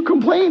 why aren't you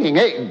complaining?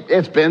 Hey,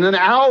 it's been an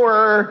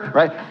hour,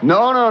 right?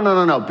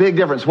 No. Big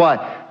difference.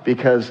 Why?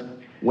 Because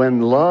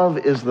when love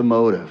is the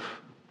motive,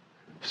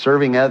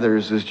 serving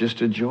others is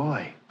just a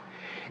joy.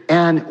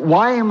 And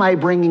why am I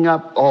bringing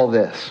up all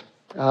this?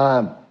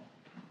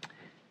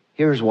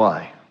 Here's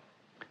why.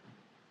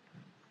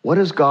 What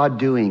is God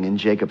doing in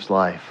Jacob's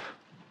life?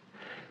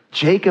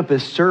 Jacob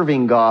is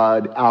serving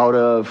God out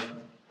of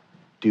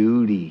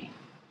duty.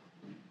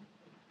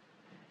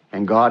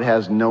 And God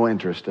has no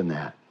interest in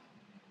that.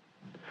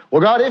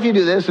 Well, God, if you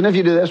do this and if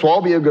you do this, well,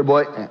 I'll be a good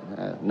boy.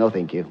 No,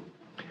 thank you.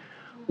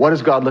 What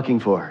is God looking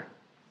for?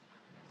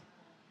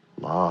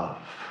 Love.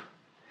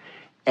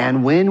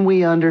 And when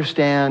we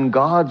understand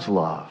God's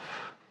love,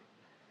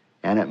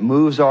 and it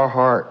moves our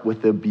heart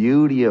with the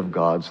beauty of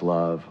God's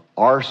love,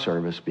 our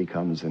service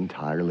becomes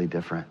entirely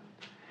different.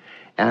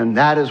 And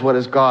that is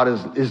what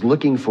God is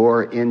looking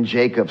for in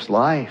Jacob's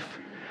life.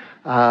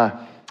 Gals,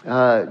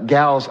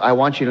 I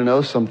want you to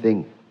know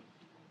something.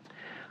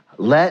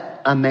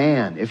 Let a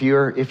man, if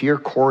you're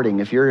courting,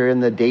 if you're in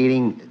the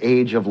dating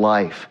age of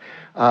life,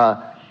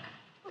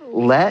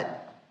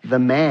 let the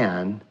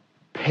man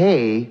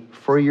pay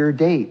for your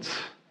dates.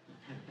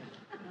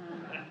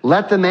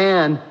 Let the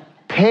man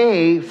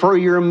pay for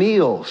your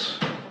meals.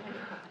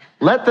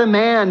 Let the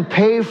man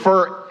pay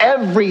for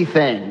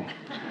everything.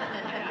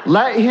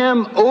 Let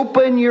him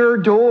open your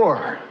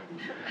door.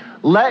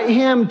 Let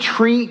him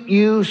treat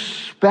you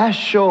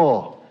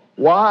special.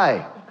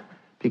 Why?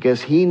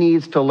 Because he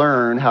needs to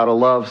learn how to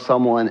love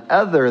someone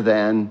other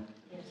than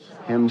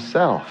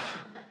himself.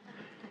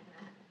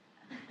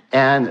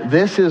 And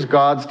this is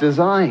God's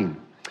design.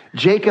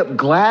 Jacob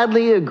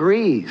gladly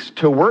agrees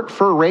to work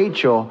for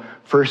Rachel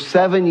for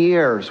 7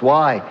 years.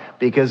 Why?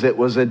 Because it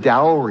was a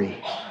dowry.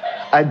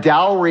 A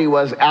dowry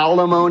was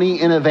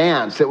alimony in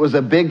advance. It was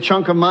a big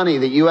chunk of money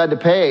that you had to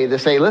pay to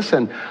say,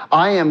 listen,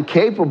 I am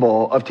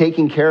capable of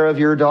taking care of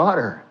your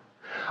daughter.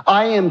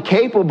 I am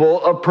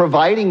capable of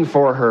providing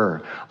for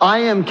her. I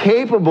am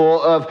capable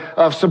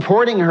of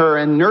supporting her.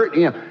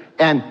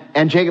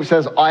 And Jacob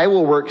says, I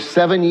will work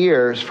 7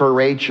 years for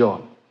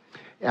Rachel.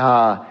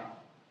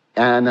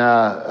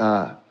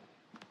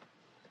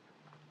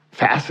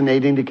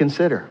 Fascinating to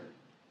consider.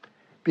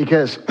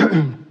 Because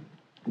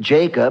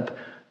Jacob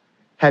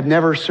had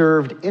never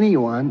served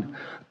anyone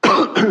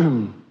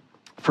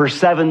for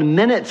 7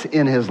 minutes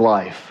in his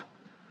life,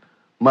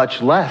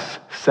 much less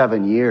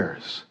 7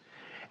 years.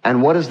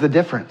 And what is the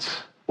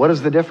difference? What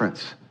is the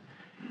difference?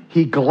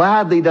 He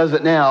gladly does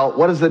it now.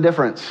 What is the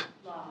difference?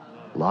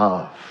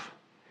 Love.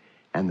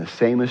 And the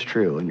same is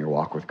true in your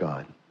walk with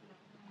God.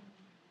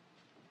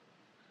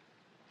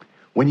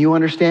 When you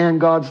understand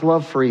God's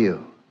love for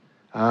you,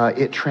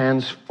 it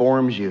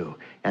transforms you.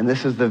 And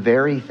this is the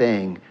very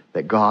thing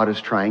that God is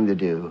trying to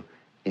do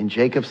in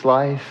Jacob's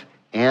life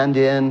and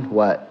in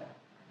what?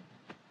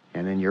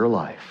 And in your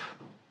life.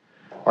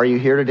 Are you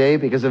here today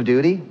because of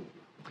duty?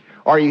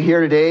 Are you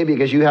here today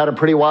because you had a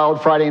pretty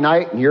wild Friday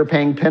night and you're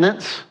paying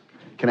penance?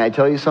 Can I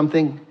tell you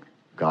something?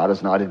 God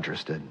is not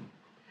interested.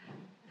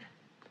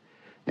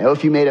 Now,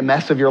 if you made a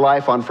mess of your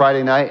life on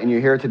Friday night and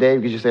you're here today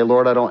because you say,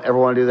 Lord, I don't ever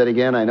want to do that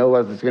again. I know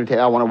what it's going to take.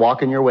 I want to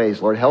walk in your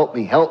ways. Lord, help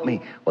me, help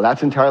me. Well,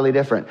 that's entirely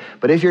different.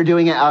 But if you're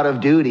doing it out of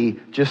duty,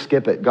 just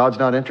skip it. God's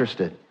not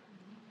interested.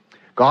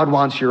 God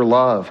wants your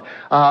love.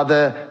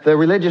 The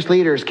religious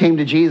leaders came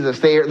to Jesus.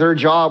 Their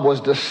job was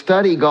to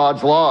study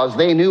God's laws.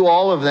 They knew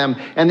all of them.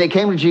 And they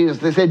came to Jesus.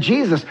 They said,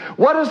 Jesus,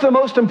 what is the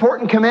most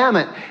important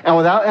commandment? And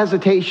without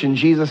hesitation,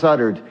 Jesus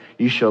uttered,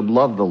 you shall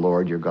love the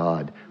Lord your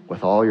God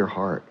with all your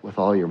heart, with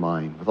all your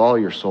mind, with all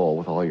your soul,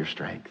 with all your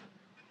strength.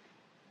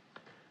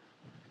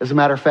 As a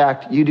matter of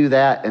fact, you do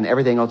that and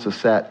everything else is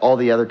set. All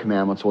the other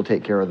commandments will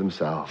take care of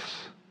themselves.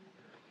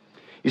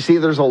 You see,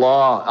 there's a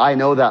law. I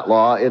know that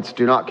law. It's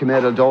do not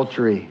commit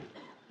adultery.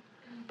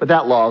 But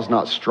that law is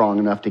not strong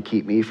enough to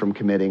keep me from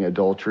committing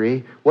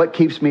adultery. What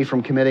keeps me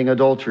from committing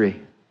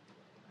adultery?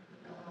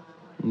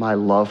 My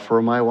love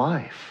for my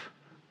wife.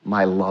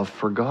 My love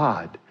for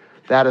God.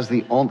 That is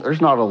the only,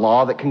 there's not a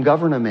law that can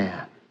govern a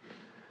man.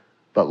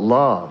 But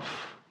love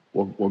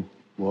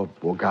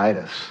will guide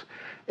us.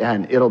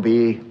 And it'll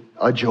be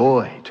a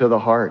joy to the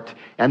heart.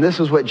 And this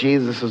is what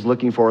Jesus is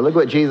looking for. Look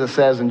what Jesus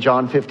says in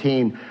John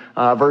 15,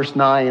 verse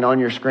 9 on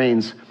your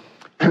screens.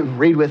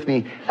 Read with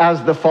me.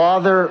 As the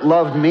Father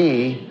loved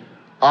me,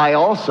 I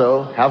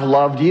also have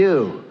loved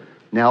you.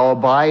 Now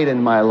abide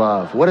in my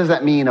love. What does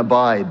that mean,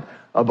 abide?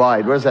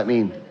 Abide. What does that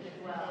mean?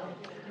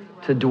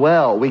 To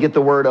dwell. We get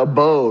the word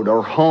abode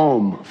or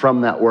home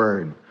from that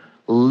word.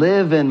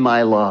 Live in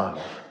my love.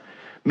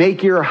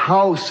 Make your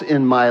house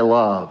in my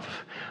love.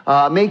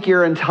 Make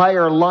your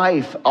entire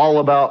life all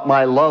about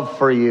my love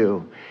for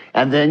you.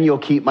 And then you'll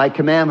keep my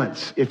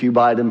commandments if you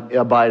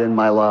abide in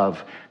my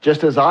love.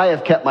 Just as I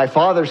have kept my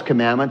Father's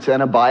commandments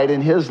and abide in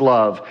his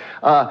love.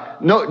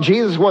 No,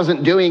 Jesus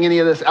wasn't doing any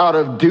of this out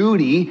of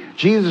duty.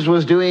 Jesus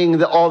was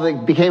doing all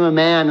that, became a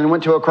man and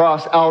went to a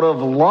cross out of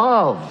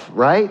love,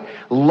 right?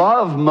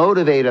 Love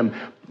motivated him.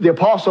 The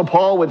Apostle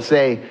Paul would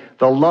say,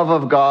 the love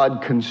of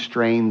God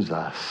constrains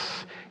us.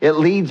 It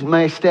leads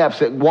my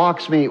steps. It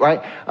walks me,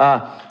 right?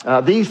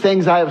 These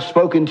things I have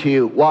spoken to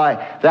you.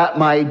 Why? That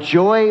my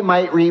joy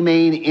might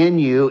remain in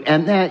you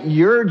and that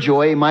your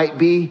joy might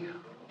be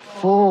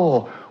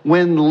full.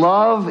 When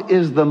love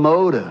is the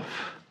motive,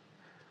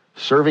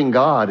 serving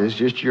God is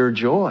just your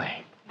joy.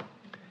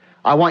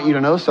 I want you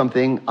to know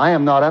something. I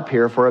am not up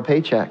here for a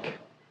paycheck.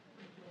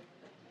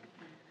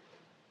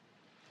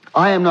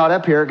 I am not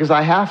up here because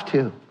I have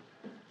to.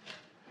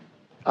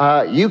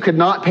 You could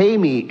not pay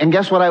me, and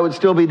guess what I would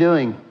still be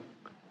doing?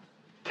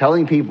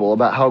 Telling people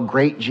about how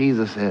great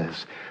Jesus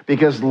is.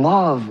 Because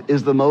love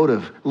is the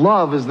motive.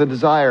 Love is the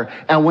desire.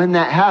 And when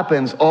that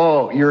happens,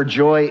 your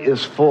joy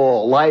is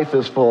full. Life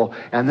is full.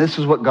 And this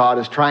is what God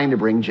is trying to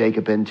bring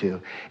Jacob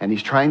into. And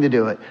he's trying to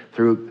do it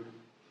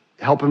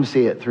help him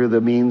see it through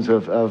the means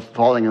of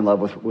falling in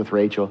love with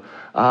Rachel.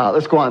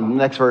 Let's go on.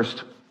 Next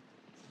verse.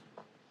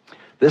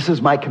 This is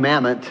my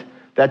commandment,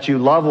 that you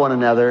love one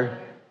another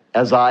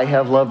as I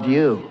have loved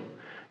you.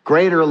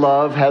 Greater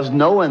love has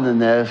no one than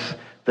this,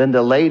 than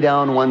to lay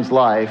down one's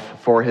life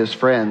for his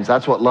friends.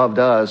 That's what love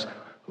does.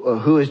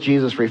 Who is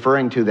Jesus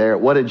referring to there?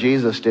 What did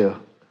Jesus do?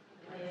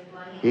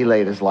 He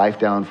laid his life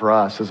down for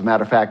us. As a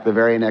matter of fact, the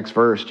very next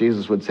verse,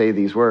 Jesus would say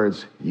these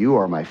words, you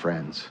are my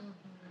friends.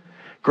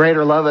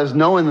 Greater love has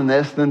no one than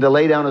this, than to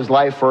lay down his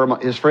life for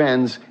his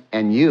friends,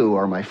 and you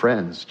are my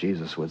friends,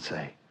 Jesus would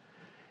say.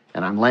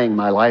 And I'm laying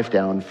my life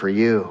down for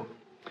you.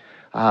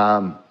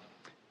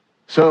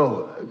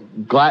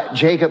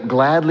 Jacob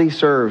gladly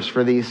serves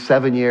for these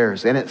 7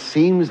 years, and it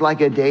seems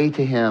like a day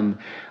to him.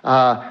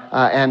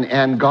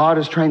 And God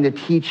is trying to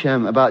teach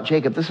him about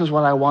Jacob. This is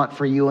what I want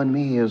for you and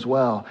me as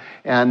well.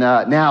 And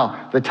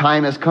now the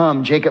time has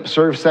come. Jacob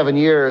served 7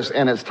 years,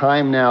 and it's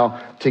time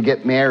now to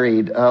get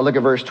married. Look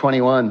at verse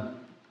 21.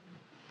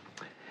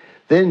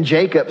 Then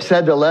Jacob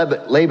said to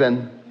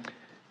Laban,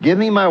 give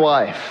me my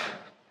wife,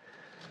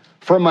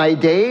 for my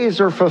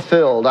days are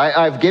fulfilled.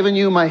 I've given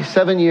you my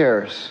 7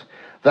 years,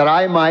 that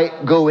I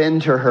might go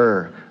into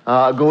her.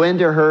 Go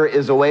into her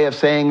is a way of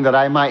saying that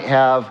I might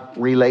have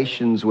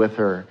relations with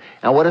her.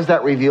 And what does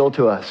that reveal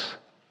to us?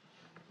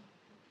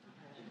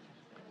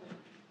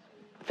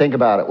 Think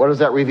about it. What does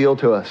that reveal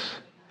to us?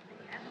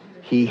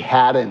 He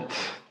hadn't.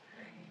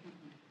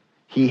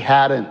 He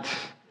hadn't.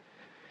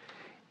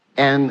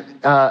 And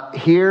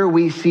here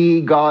we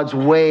see God's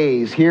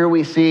ways. Here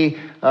we see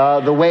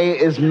the way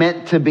is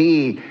meant to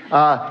be.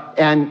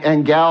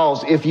 And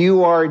gals, if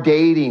you are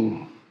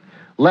dating,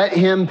 let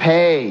him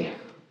pay.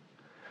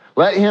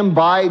 Let him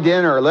buy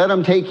dinner. Let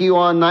him take you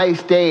on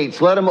nice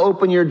dates. Let him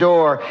open your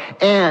door.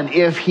 And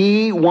if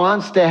he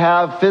wants to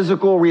have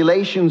physical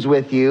relations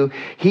with you,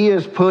 he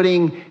is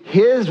putting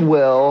his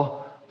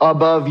will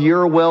above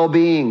your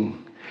well-being.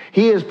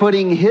 He is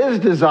putting his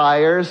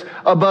desires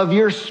above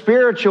your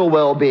spiritual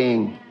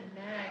well-being.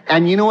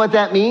 And you know what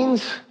that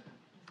means?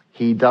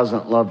 He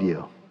doesn't love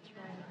you.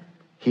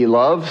 He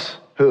loves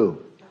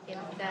who?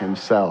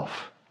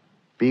 Himself.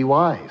 Be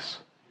wise.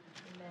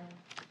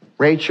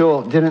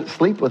 Rachel didn't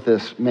sleep with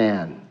this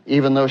man,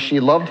 even though she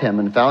loved him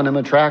and found him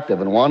attractive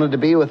and wanted to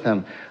be with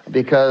him,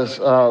 because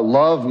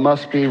love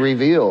must be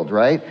revealed,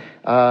 right?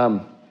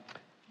 Where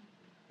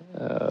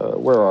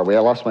are we? I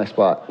lost my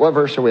spot. What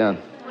verse are we on?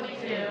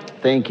 22.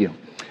 Thank you.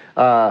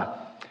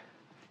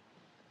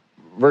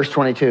 Verse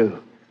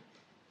 22.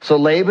 So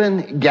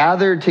Laban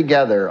gathered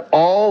together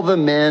all the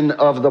men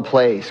of the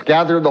place,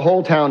 gathered the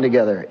whole town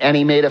together, and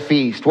he made a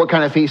feast. What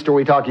kind of feast are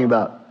we talking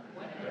about?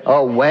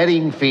 A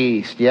wedding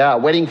feast. Yeah, a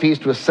wedding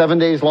feast was 7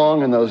 days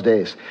long in those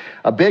days.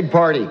 A big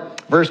party.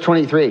 Verse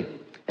 23.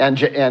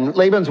 And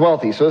Laban's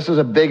wealthy, so this is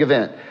a big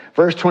event.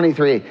 Verse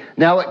 23.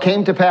 Now it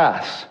came to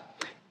pass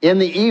in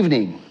the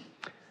evening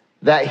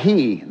that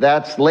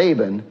that's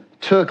Laban,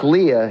 took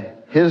Leah,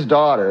 his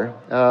daughter,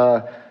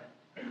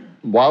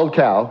 wild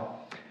cow,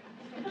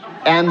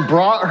 and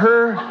brought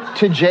her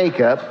to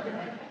Jacob,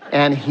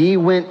 and he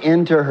went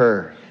into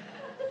her.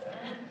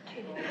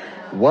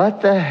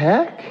 What the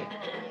heck?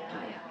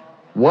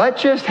 What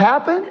just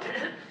happened?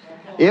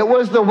 It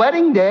was the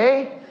wedding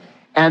day,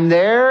 and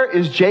there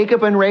is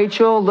Jacob and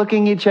Rachel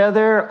looking each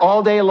other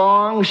all day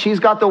long. She's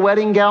got the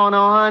wedding gown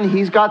on.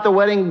 He's got the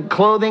wedding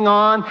clothing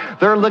on.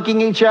 They're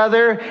looking each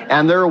other,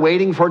 and they're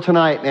waiting for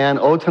tonight, man.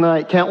 Oh,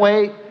 tonight. Can't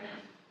wait.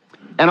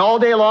 And all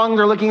day long,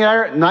 they're looking at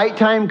her.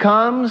 Nighttime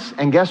comes,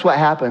 and guess what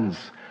happens?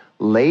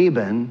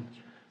 Laban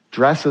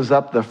dresses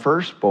up the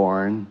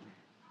firstborn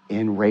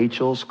in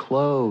Rachel's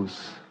clothes.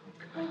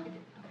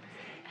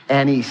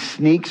 And he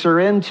sneaks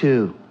her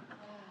into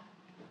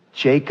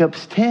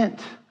Jacob's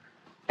tent.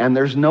 And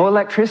there's no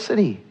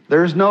electricity.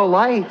 There's no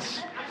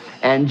lights.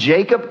 And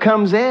Jacob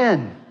comes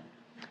in.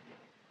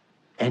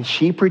 And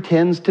she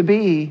pretends to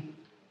be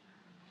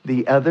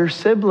the other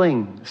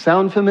sibling.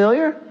 Sound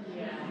familiar?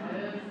 Yes.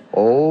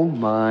 Oh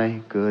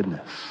my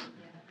goodness.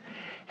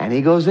 And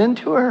he goes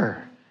into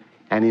her.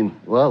 And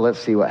let's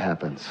see what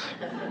happens.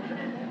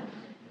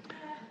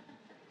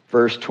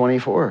 Verse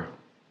 24.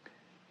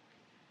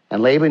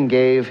 And Laban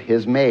gave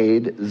his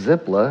maid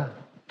Zilpah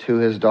to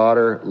his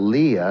daughter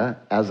Leah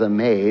as a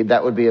maid.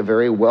 That would be a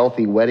very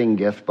wealthy wedding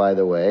gift, by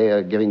the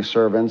way, giving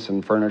servants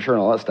and furniture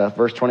and all that stuff.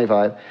 Verse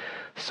 25.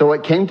 So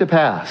it came to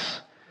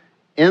pass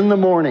in the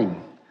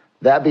morning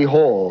that,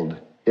 behold,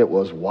 it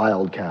was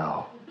wild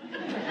cow.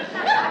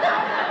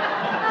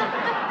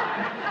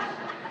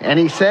 And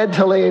he said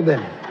to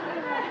Laban,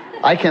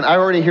 I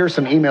already hear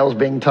some emails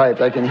being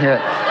typed. I can hear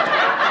it.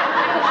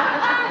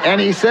 And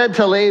he said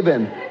to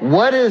Laban,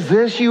 what is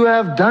this you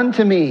have done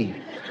to me?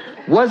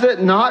 Was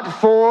it not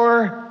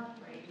for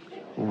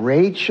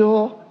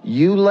Rachel,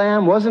 ewe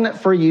lamb? Wasn't it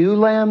for ewe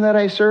lamb that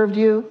I served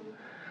you?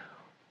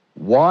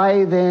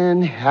 Why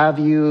then have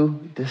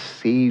you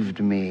deceived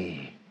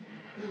me?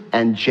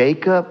 And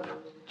Jacob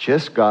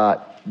just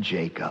got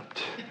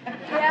Jacobed.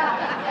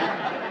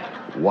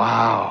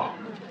 Wow.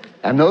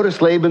 And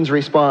notice Laban's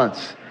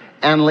response.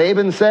 And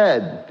Laban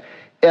said,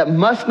 it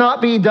must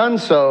not be done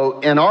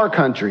so in our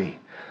country,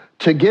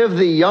 to give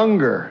the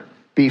younger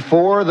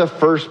before the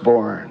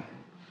firstborn.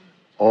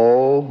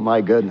 Oh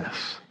my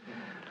goodness.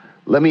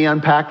 Let me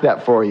unpack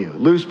that for you.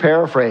 Loose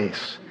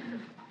paraphrase.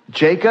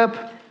 Jacob,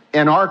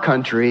 in our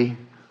country,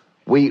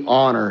 we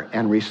honor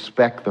and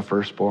respect the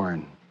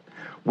firstborn.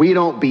 We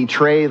don't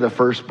betray the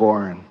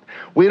firstborn.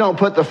 We don't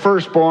put the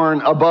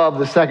firstborn above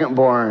the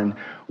secondborn.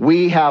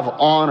 We have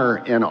honor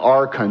in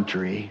our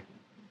country.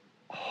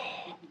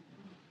 Oh,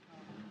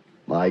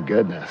 my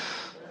goodness.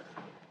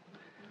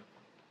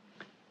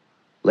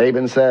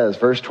 Laban says,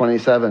 verse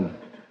 27,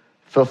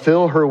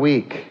 fulfill her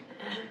week.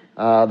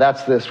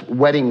 That's this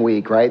wedding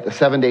week, right? The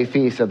 7-day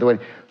feast at the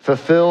wedding.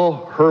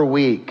 Fulfill her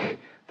week.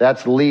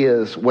 That's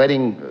Leah's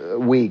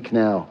wedding week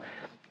now.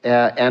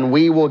 And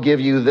we will give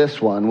you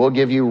this one. We'll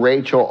give you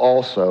Rachel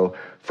also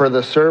for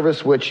the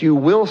service which you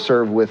will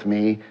serve with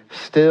me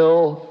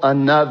still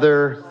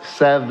another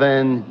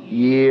 7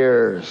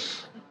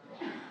 years.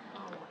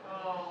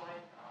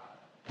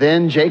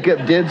 Then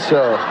Jacob did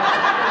so.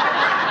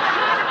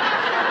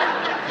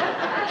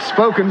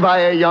 Spoken by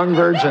a young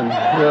virgin.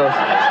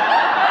 Yes.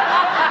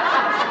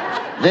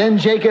 Then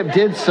Jacob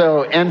did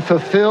so and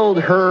fulfilled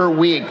her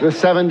week, the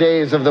 7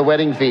 days of the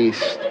wedding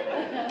feast.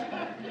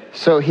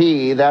 So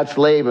he, that's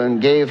Laban,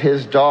 gave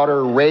his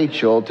daughter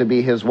Rachel to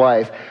be his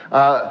wife.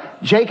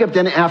 Jacob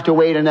didn't have to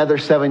wait another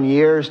 7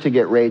 years to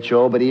get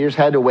Rachel, but he just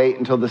had to wait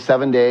until the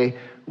 7-day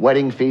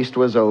wedding feast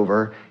was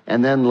over.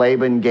 And then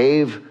Laban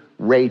gave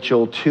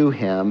Rachel to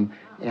him,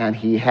 and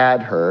he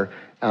had her,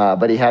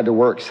 but he had to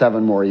work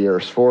 7 more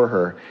years for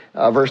her.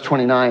 Verse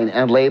 29,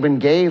 and Laban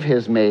gave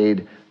his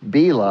maid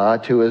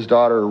Bilhah to his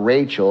daughter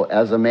Rachel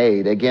as a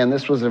maid. Again,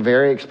 this was a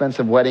very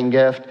expensive wedding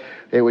gift.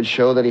 It would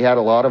show that he had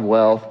a lot of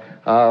wealth.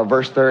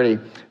 Verse 30,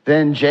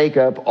 then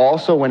Jacob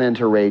also went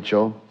into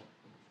Rachel,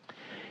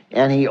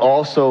 and he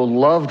also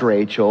loved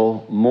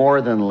Rachel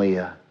more than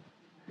Leah.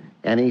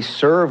 And he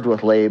served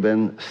with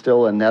Laban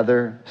still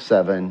another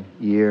 7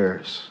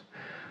 years.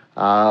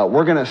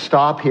 We're going to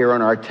stop here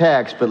on our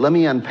text, but let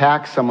me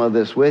unpack some of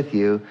this with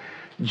you.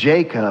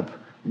 Jacob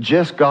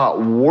just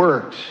got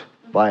worked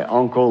by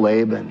Uncle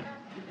Laban.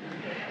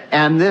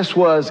 And this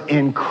was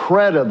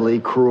incredibly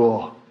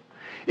cruel.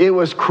 It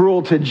was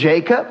cruel to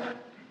Jacob.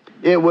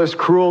 It was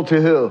cruel to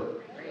who?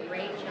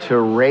 Rachel. To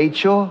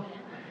Rachel.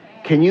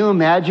 Can you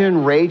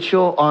imagine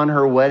Rachel on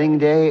her wedding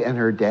day and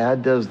her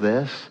dad does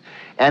this?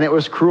 And it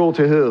was cruel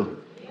to who?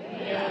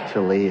 Leah.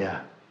 To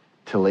Leah.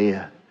 To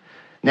Leah.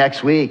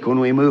 Next week, when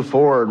we move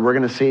forward, we're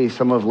going to see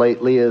some of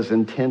Leah's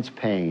intense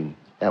pain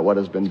at what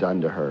has been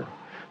done to her.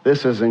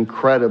 This is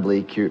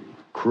incredibly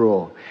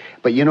cruel.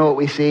 But you know what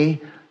we see?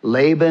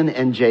 Laban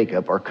and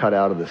Jacob are cut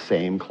out of the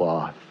same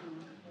cloth.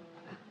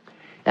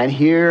 And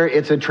here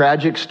it's a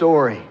tragic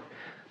story.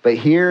 But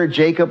here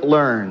Jacob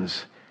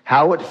learns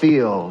how it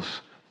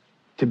feels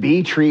to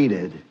be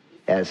treated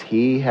as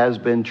he has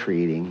been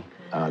treating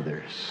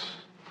others.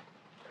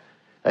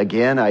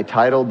 Again, I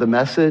titled the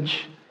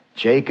message,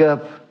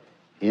 Jacob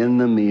in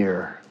the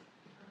Mirror.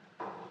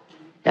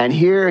 And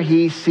here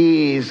he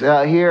sees,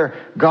 here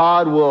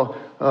God will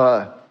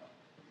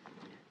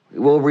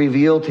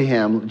reveal to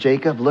him,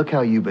 Jacob, look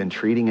how you've been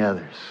treating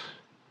others.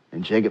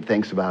 And Jacob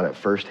thinks about it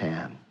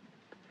firsthand.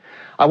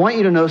 I want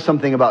you to know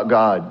something about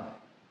God.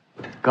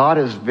 God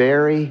is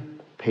very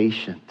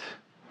patient.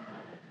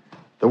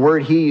 The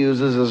word he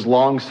uses is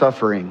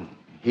long-suffering.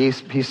 He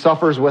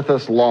suffers with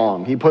us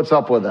long. He puts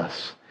up with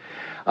us.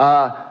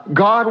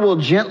 God will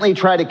gently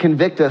try to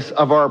convict us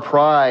of our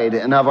pride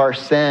and of our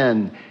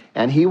sin,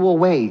 and he will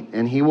wait,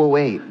 and he will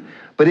wait.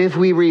 But if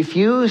we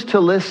refuse to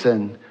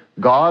listen,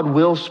 God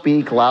will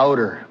speak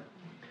louder.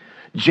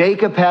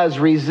 Jacob has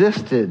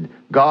resisted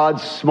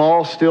God's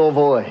small, still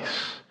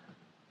voice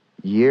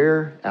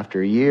year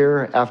after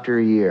year after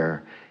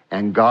year,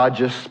 and God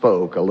just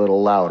spoke a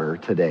little louder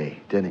today,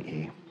 didn't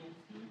he?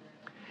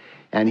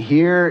 And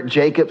here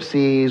Jacob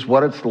sees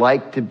what it's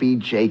like to be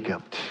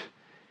Jacob.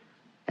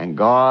 And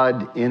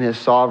God, in his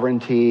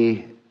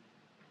sovereignty,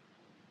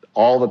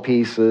 all the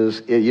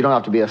pieces, you don't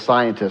have to be a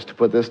scientist to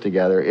put this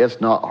together.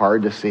 It's not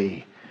hard to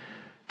see.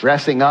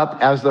 Dressing up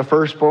as the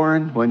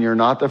firstborn when you're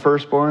not the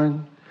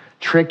firstborn.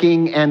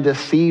 Tricking and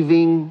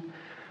deceiving.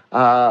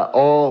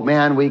 Oh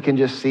man, we can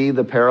just see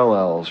the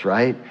parallels,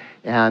 right?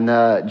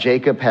 And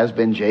Jacob has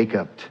been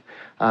Jacobed.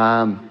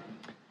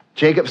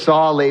 Jacob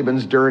saw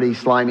Laban's dirty,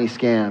 slimy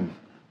scam.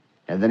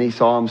 And then he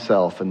saw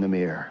himself in the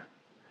mirror.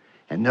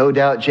 And no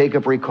doubt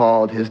Jacob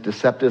recalled his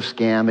deceptive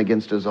scam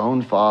against his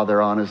own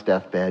father on his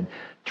deathbed,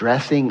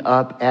 dressing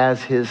up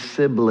as his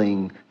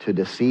sibling to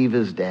deceive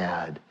his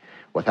dad,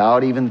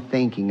 without even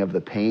thinking of the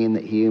pain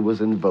that he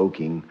was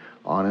invoking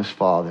on his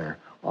father,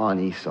 on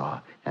Esau.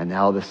 And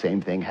now the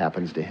same thing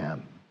happens to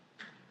him.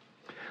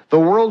 The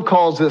world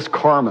calls this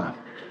karma.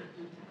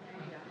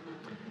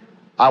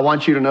 I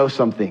want you to know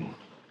something.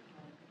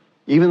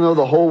 Even though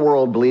the whole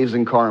world believes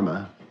in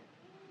karma,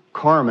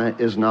 karma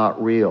is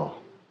not real.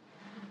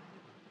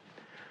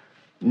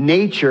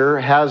 Nature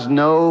has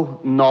no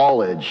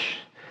knowledge.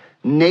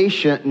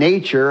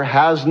 Nature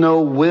has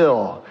no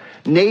will.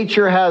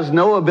 Nature has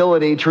no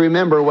ability to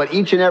remember what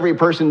each and every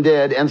person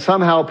did and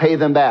somehow pay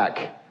them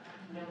back.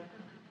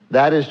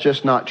 That is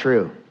just not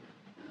true.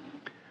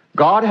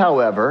 God,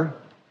 however,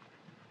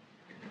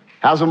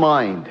 has a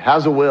mind,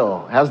 has a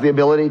will, has the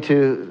ability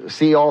to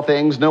see all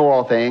things, know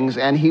all things,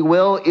 and he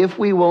will, if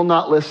we will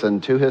not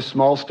listen to his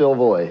small, still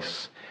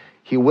voice,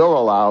 he will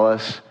allow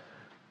us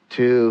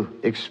to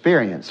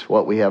experience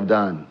what we have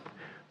done.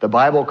 The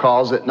Bible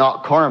calls it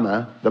not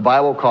karma. The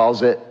Bible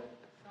calls it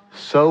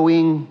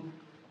sowing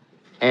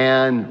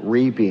and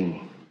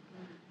reaping.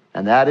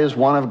 And that is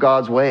one of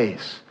God's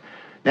ways.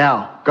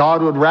 Now,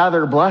 God would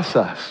rather bless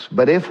us,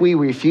 but if we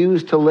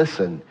refuse to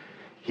listen,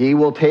 he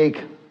will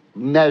take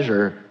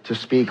measure to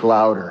speak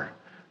louder.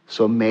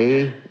 So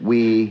may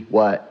we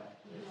what?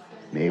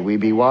 May we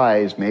be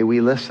wise. May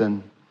we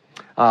listen.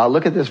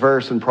 Look at this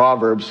verse in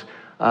Proverbs.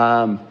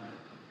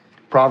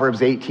 Proverbs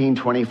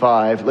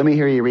 18:25. Let me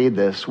hear you read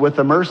this. With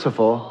the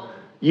merciful,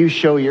 you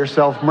show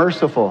yourself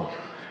merciful.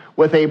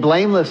 With a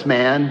blameless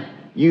man,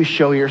 you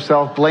show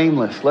yourself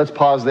blameless. Let's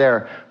pause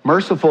there.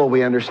 Merciful,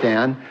 we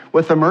understand.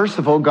 With the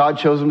merciful, God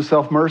shows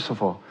himself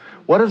merciful.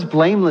 What does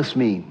blameless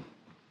mean?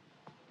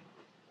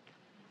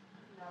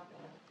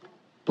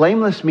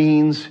 Blameless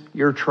means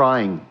you're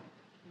trying.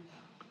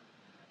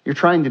 You're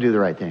trying to do the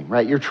right thing,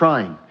 right? You're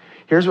trying.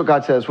 Here's what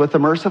God says. With the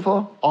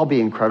merciful, I'll be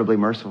incredibly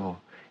merciful.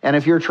 And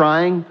if you're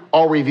trying,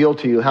 I'll reveal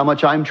to you how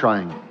much I'm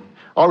trying.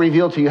 I'll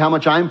reveal to you how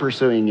much I'm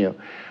pursuing you.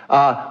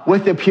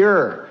 With the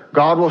pure,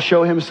 God will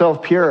show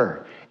himself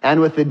pure.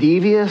 And with the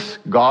devious,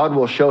 God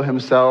will show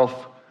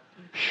himself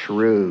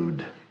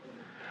shrewd.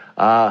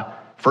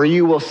 For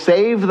you will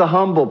save the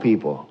humble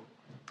people,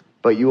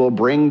 but you will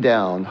bring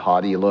down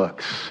haughty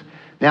looks.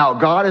 Now,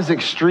 God is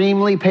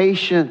extremely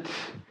patient.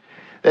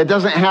 That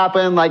doesn't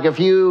happen like if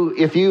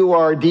you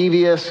are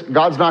devious,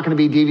 God's not going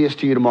to be devious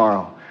to you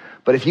tomorrow.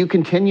 But if you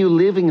continue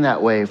living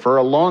that way for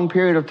a long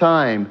period of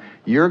time,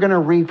 you're going to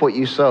reap what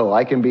you sow.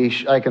 I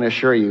can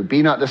assure you.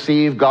 Be not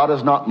deceived. God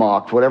is not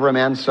mocked. Whatever a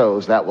man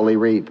sows, that will he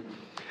reap.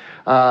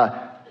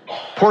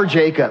 Poor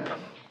Jacob.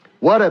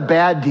 What a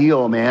bad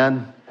deal,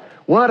 man.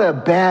 What a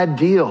bad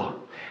deal.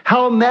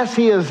 How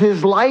messy is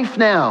his life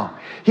now?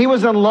 He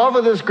was in love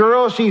with this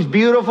girl. She's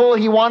beautiful.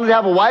 He wanted to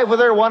have a wife with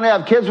her, wanted to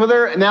have kids with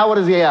her. And now what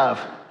does he have?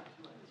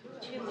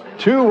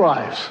 2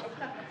 wives.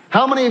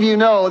 How many of you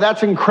know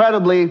that's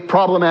incredibly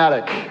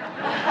problematic?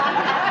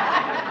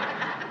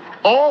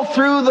 All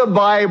through the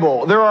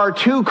Bible, there are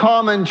 2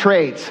 common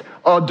traits,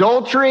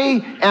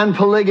 adultery and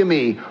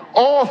polygamy.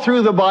 All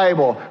through the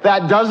Bible.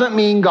 That doesn't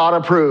mean God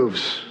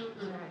approves.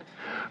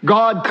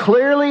 God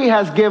clearly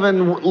has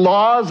given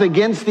laws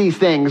against these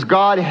things.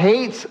 God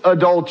hates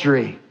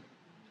adultery.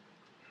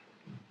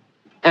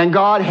 And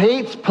God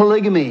hates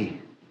polygamy.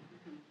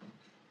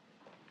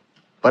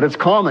 But it's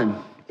common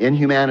in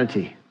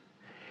humanity.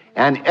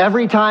 And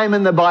every time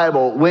in the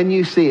Bible, when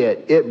you see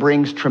it, it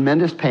brings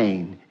tremendous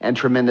pain and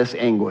tremendous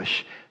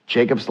anguish.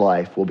 Jacob's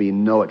life will be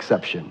no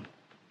exception.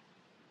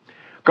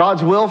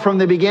 God's will from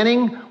the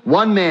beginning,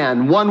 one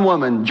man, one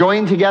woman,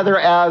 joined together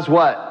as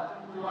what?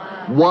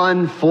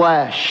 One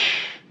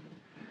flesh.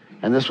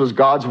 And this was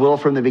God's will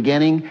from the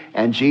beginning,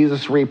 and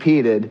Jesus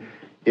repeated,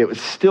 it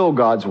was still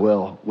God's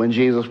will when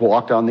Jesus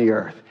walked on the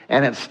earth.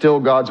 And it's still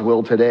God's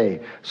will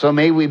today. So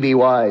may we be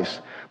wise.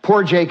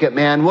 Poor Jacob,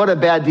 man, what a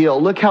bad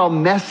deal. Look how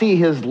messy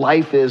his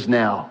life is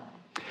now.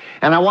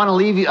 And I want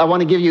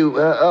to give you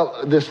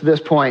this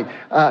point.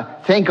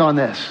 Think on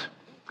this.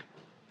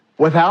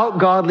 Without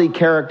godly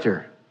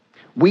character,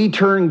 we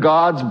turn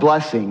God's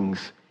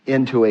blessings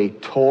into a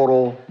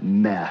total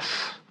mess.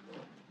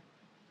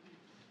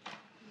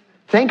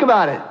 Think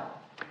about it.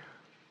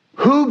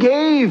 Who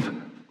gave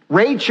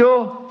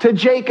Rachel to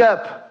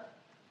Jacob?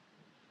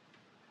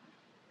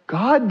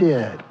 God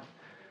did.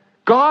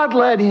 God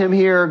led him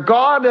here.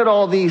 God did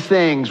all these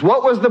things.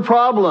 What was the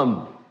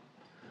problem?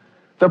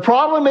 The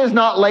problem is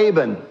not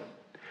Laban.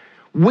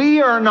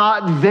 We are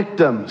not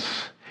victims.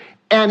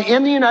 And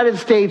in the United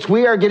States,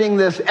 we are getting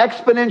this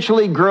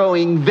exponentially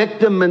growing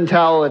victim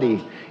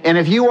mentality. And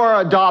if you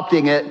are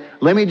adopting it,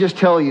 let me just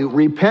tell you,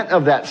 repent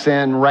of that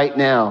sin right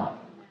now.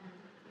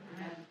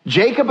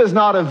 Jacob is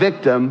not a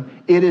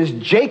victim. It is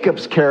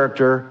Jacob's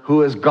character who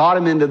has got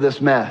him into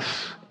this mess.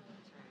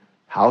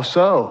 How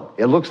so?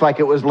 It looks like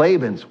it was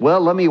Laban's.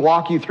 Well, let me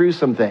walk you through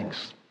some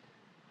things.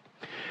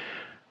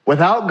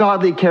 Without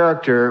godly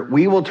character,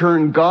 we will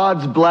turn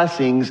God's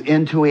blessings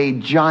into a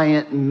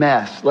giant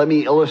mess. Let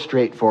me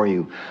illustrate for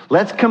you.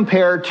 Let's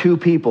compare two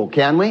people,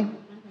 can we?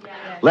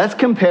 Let's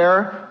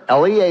compare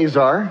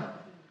Eliezer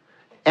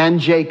and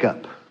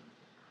Jacob.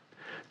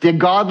 Did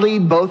God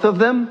lead both of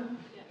them?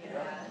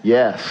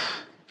 Yes.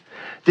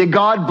 Did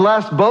God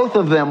bless both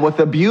of them with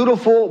a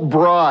beautiful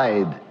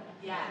bride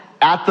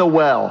at the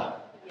well?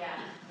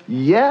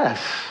 Yes.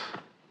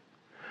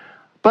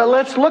 But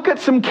let's look at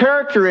some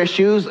character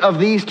issues of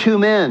these two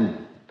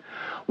men.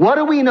 What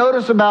do we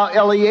notice about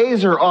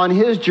Eliezer on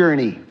his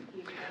journey?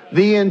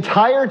 The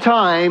entire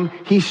time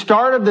he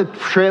started the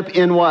trip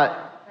in what?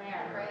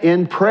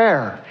 In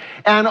prayer.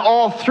 And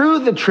all through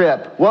the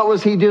trip, what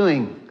was he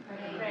doing?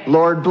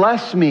 Lord,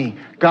 bless me.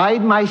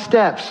 Guide my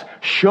steps.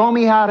 Show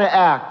me how to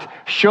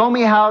act. Show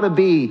me how to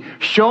be.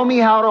 Show me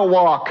how to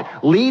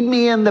walk. Lead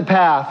me in the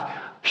path.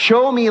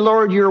 Show me,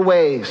 Lord, your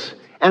ways.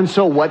 And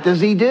so what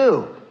does he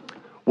do?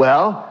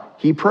 Well,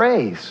 he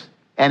prays.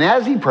 And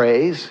as he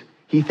prays,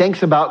 he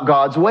thinks about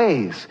God's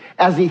ways.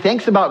 As he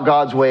thinks about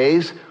God's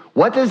ways,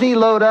 what does he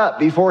load up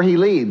before he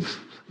leaves?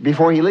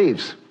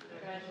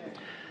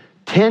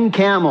 10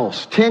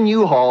 camels, 10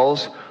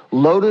 U-Hauls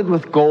loaded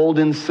with gold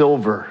and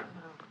silver.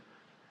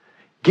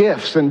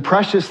 Gifts and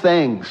precious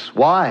things.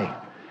 Why?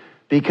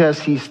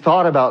 Because he's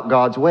thought about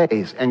God's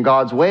ways. And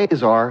God's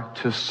ways are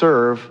to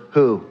serve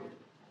who?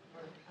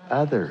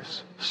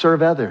 Others.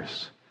 Serve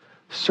others.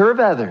 Serve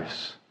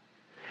others.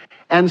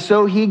 And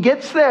so he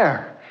gets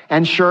there.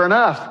 And sure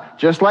enough,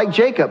 just like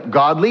Jacob,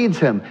 God leads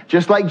him.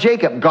 Just like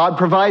Jacob, God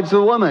provides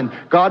the woman.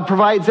 God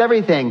provides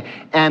everything.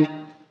 And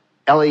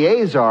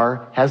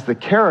Eliezer has the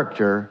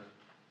character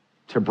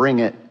to bring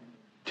it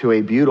to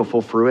a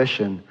beautiful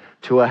fruition,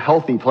 to a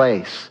healthy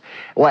place.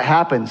 What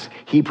happens?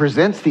 He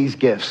presents these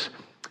gifts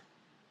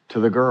to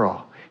the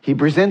girl. He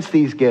presents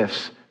these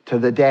gifts to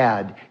the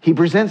dad. He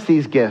presents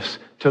these gifts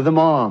to the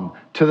mom,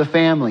 to the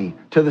family,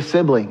 to the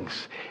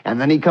siblings. And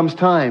then he comes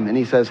time and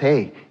he says,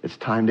 hey, it's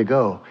time to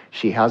go.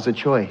 She has a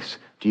choice.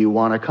 Do you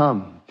want to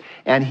come?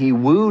 And he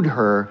wooed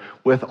her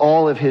with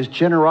all of his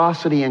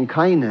generosity and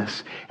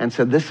kindness and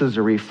said, this is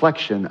a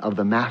reflection of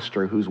the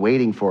master who's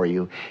waiting for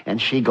you.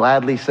 And she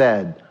gladly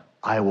said,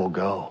 I will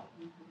go.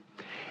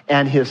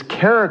 And his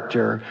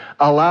character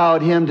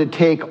allowed him to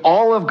take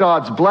all of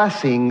God's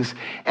blessings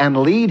and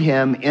lead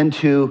him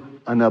into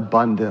an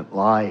abundant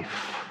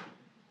life.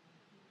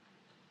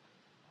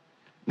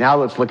 Now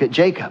let's look at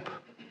Jacob.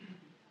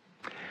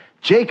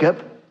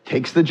 Jacob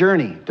takes the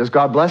journey. Does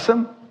God bless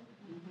him?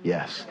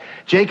 Yes.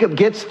 Jacob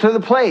gets to the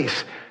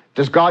place.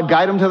 Does God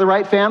guide him to the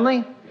right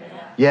family?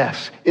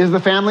 Yes. Is the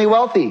family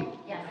wealthy?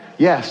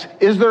 Yes.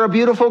 Is there a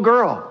beautiful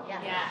girl?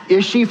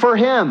 Is she for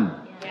him?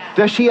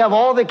 Does she have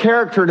all the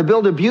character to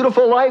build a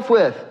beautiful life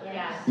with?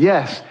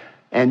 Yes.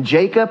 And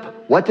Jacob,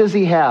 what does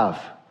he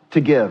have to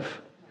give?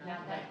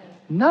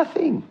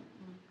 Nothing.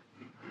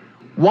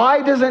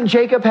 Why doesn't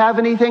Jacob have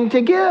anything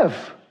to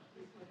give?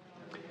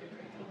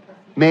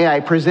 May I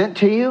present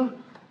to you?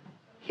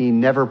 He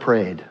never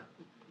prayed.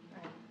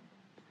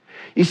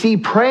 You see,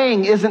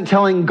 praying isn't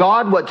telling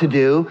God what to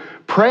do.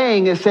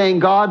 Praying is saying,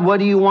 God, what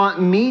do you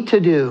want me to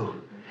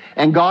do?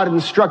 And God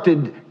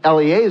instructed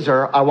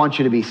Eliezer, I want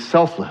you to be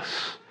selfless.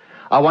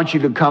 I want you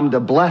to come to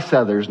bless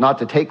others, not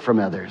to take from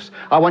others.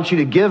 I want you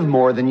to give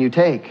more than you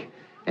take.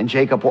 And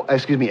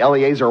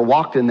Eliezer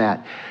walked in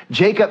that.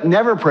 Jacob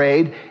never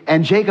prayed,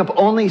 and Jacob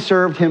only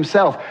served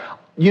himself.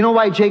 You know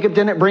why Jacob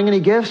didn't bring any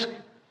gifts?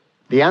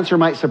 The answer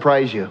might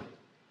surprise you.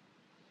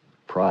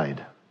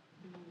 Pride.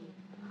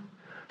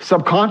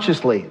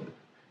 Subconsciously.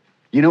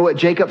 You know what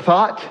Jacob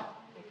thought?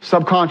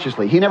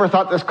 Subconsciously. He never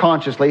thought this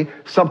consciously.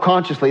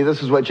 Subconsciously,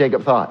 this is what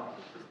Jacob thought.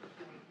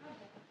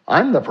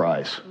 I'm the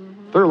prize.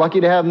 They're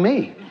lucky to have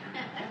me.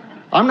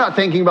 I'm not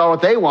thinking about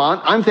what they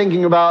want. I'm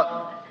thinking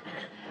about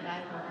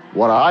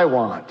what I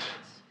want.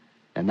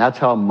 And that's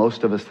how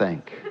most of us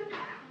think.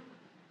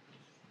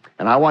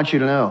 And I want you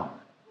to know,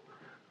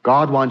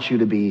 God wants you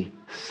to be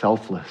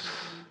selfless.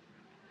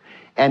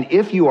 And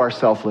if you are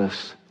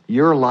selfless,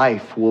 your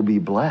life will be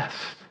blessed.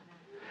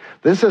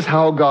 This is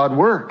how God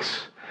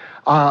works.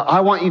 I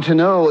want you to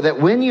know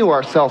that when you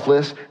are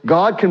selfless,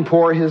 God can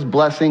pour his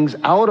blessings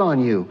out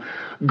on you.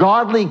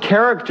 Godly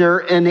character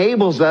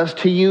enables us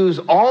to use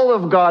all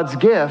of God's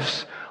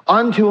gifts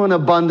unto an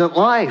abundant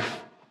life.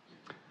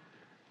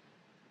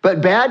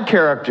 But bad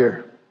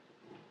character,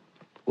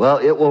 well,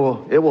 it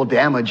will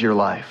damage your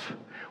life.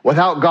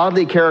 Without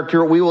godly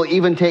character, we will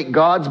even take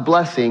God's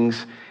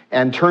blessings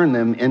and turn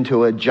them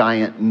into a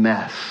giant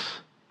mess.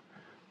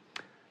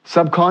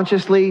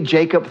 Subconsciously,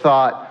 Jacob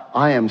thought,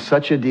 I am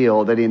such a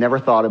deal, that he never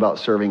thought about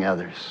serving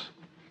others.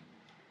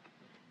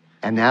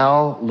 And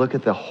now look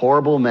at the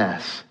horrible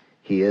mess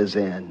he is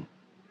in.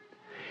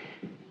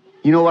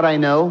 You know what I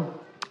know?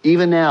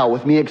 Even now,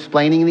 with me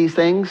explaining these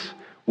things,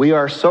 we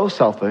are so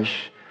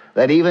selfish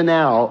that even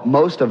now,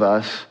 most of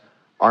us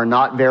are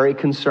not very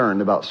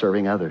concerned about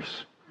serving others.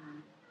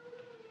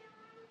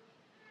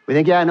 We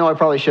think, yeah, I know I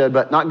probably should,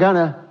 but not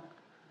gonna.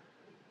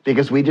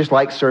 Because we just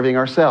like serving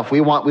ourselves. We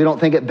don't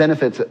think it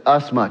benefits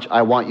us much.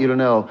 I want you to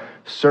know,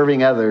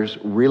 serving others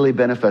really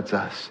benefits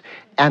us.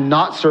 And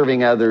not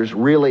serving others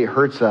really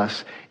hurts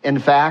us. In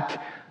fact,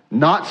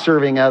 not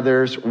serving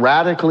others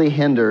radically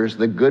hinders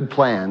the good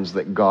plans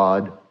that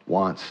God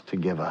wants to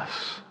give us.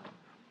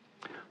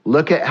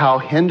 Look at how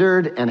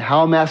hindered and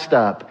how messed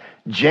up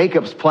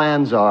Jacob's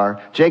plans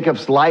are.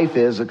 Jacob's life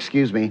is,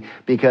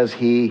 because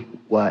he,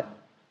 what?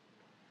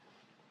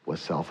 Was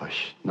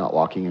selfish, not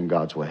walking in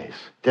God's ways.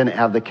 Didn't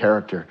have the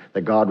character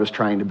that God was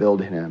trying to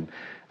build in him.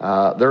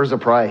 There's a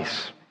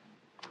price.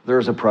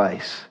 There's a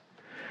price.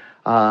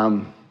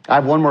 I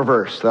have one more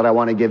verse that I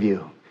want to give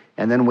you,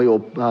 and then we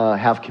will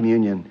have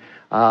communion.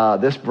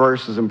 This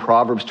verse is in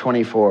Proverbs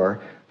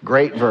 24.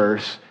 Great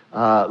verse.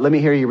 Let me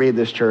hear you read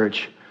this,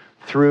 church.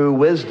 Through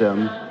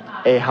wisdom,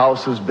 a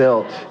house is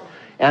built,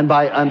 and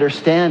by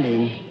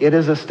understanding, it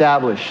is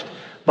established.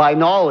 By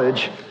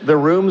knowledge, the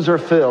rooms are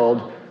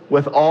filled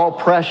with all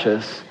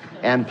precious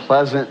and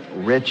pleasant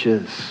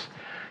riches.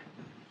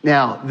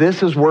 Now,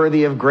 this is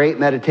worthy of great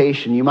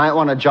meditation. You might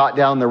want to jot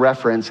down the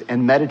reference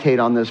and meditate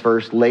on this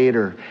verse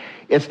later.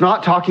 It's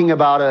not talking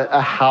about a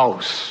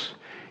house.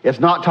 It's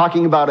not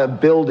talking about a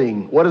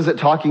building. What is it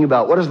talking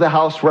about? What is the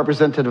house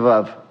representative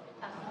of?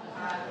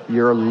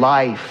 Your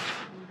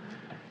life.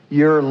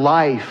 Your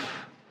life.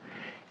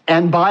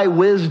 And by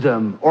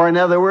wisdom, or in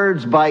other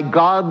words, by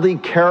godly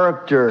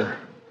character,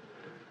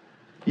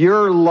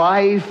 your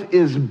life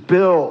is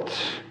built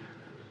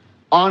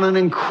on an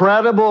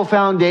incredible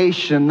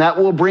foundation that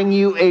will bring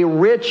you a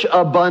rich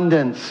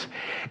abundance.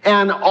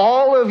 And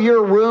all of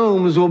your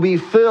rooms will be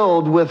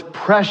filled with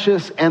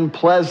precious and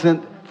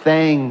pleasant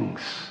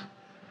things.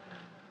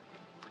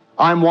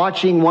 I'm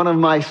watching one of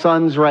my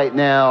sons right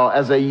now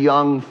as a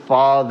young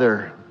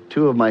father.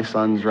 Two of my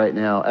sons right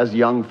now as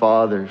young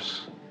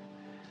fathers.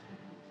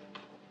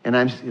 And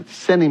it's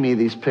sending me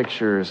these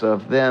pictures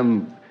of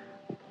them,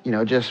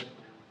 just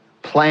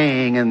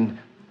playing, and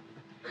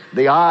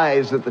the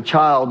eyes that the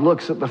child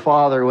looks at the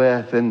father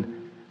with,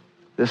 and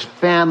this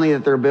family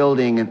that they're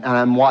building, and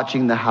I'm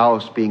watching the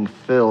house being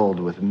filled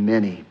with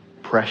many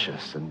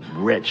precious and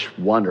rich,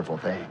 wonderful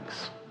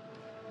things.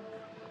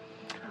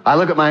 I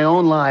look at my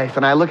own life,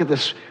 and I look at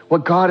this,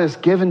 what God has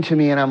given to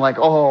me, and I'm like,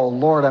 oh,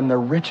 Lord, I'm the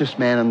richest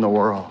man in the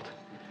world.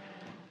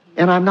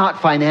 And I'm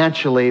not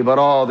financially,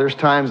 but there's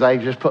times I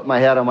just put my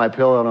head on my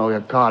pillow and I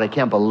go, God, I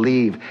can't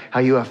believe how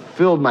you have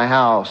filled my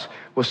house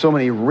with so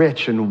many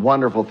rich and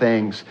wonderful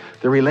things.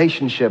 The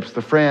relationships,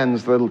 the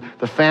friends, the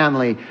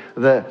family,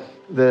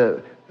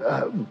 the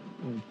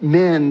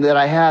men that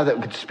I have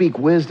that could speak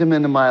wisdom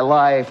into my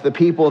life, the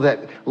people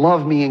that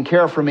love me and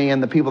care for me,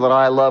 and the people that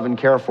I love and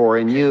care for,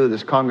 and you,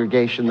 this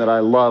congregation that I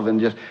love, and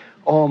just,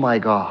 oh my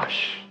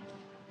gosh.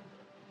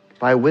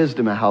 By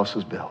wisdom, a house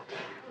is built.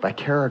 By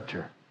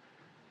character.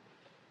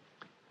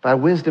 By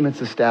wisdom,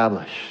 it's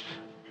established.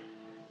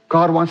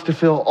 God wants to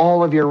fill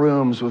all of your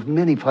rooms with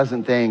many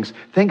pleasant things.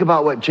 Think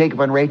about what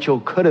Jacob and Rachel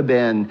could have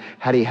been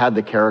had he had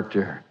the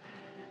character.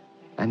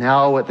 And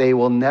now what they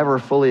will never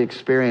fully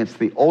experience,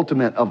 the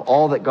ultimate of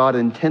all that God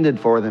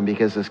intended for them,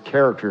 because his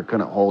character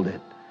couldn't hold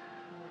it.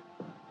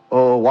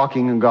 Oh,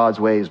 walking in God's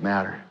ways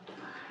matter.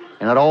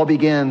 And it all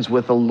begins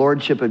with the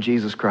lordship of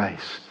Jesus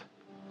Christ.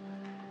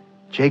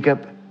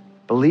 Jacob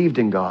believed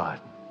in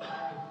God,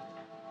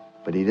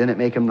 but he didn't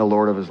make him the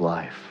Lord of his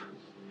life.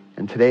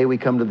 And today we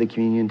come to the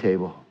communion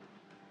table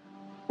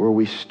where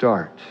we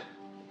start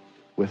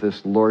with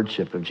this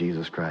lordship of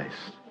Jesus Christ.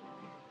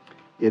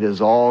 It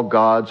is all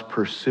God's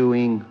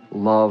pursuing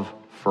love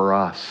for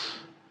us.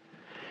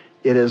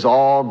 It is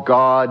all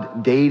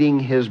God dating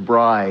his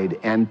bride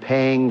and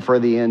paying for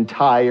the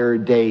entire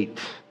date.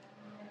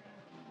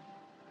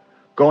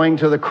 Going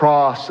to the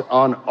cross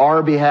on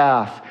our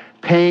behalf,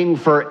 paying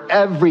for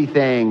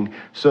everything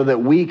so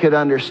that we could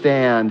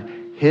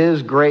understand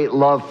his great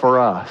love for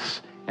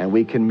us, and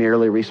we can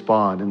merely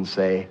respond and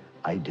say,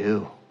 I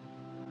do.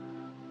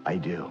 I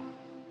do.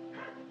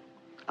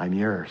 I'm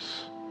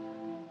yours.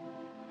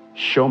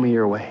 Show me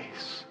your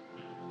ways.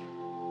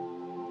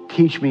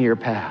 Teach me your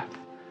path.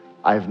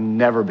 I've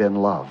never been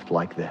loved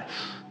like this.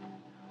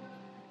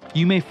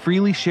 You may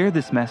freely share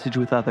this message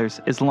with others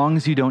as long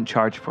as you don't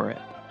charge for it.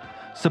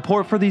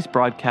 Support for these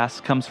broadcasts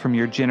comes from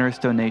your generous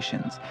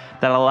donations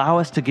that allow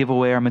us to give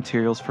away our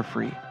materials for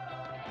free.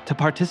 To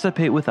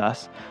participate with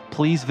us,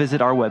 please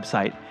visit our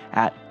website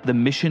at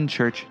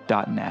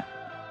themissionchurch.net.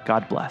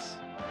 God bless.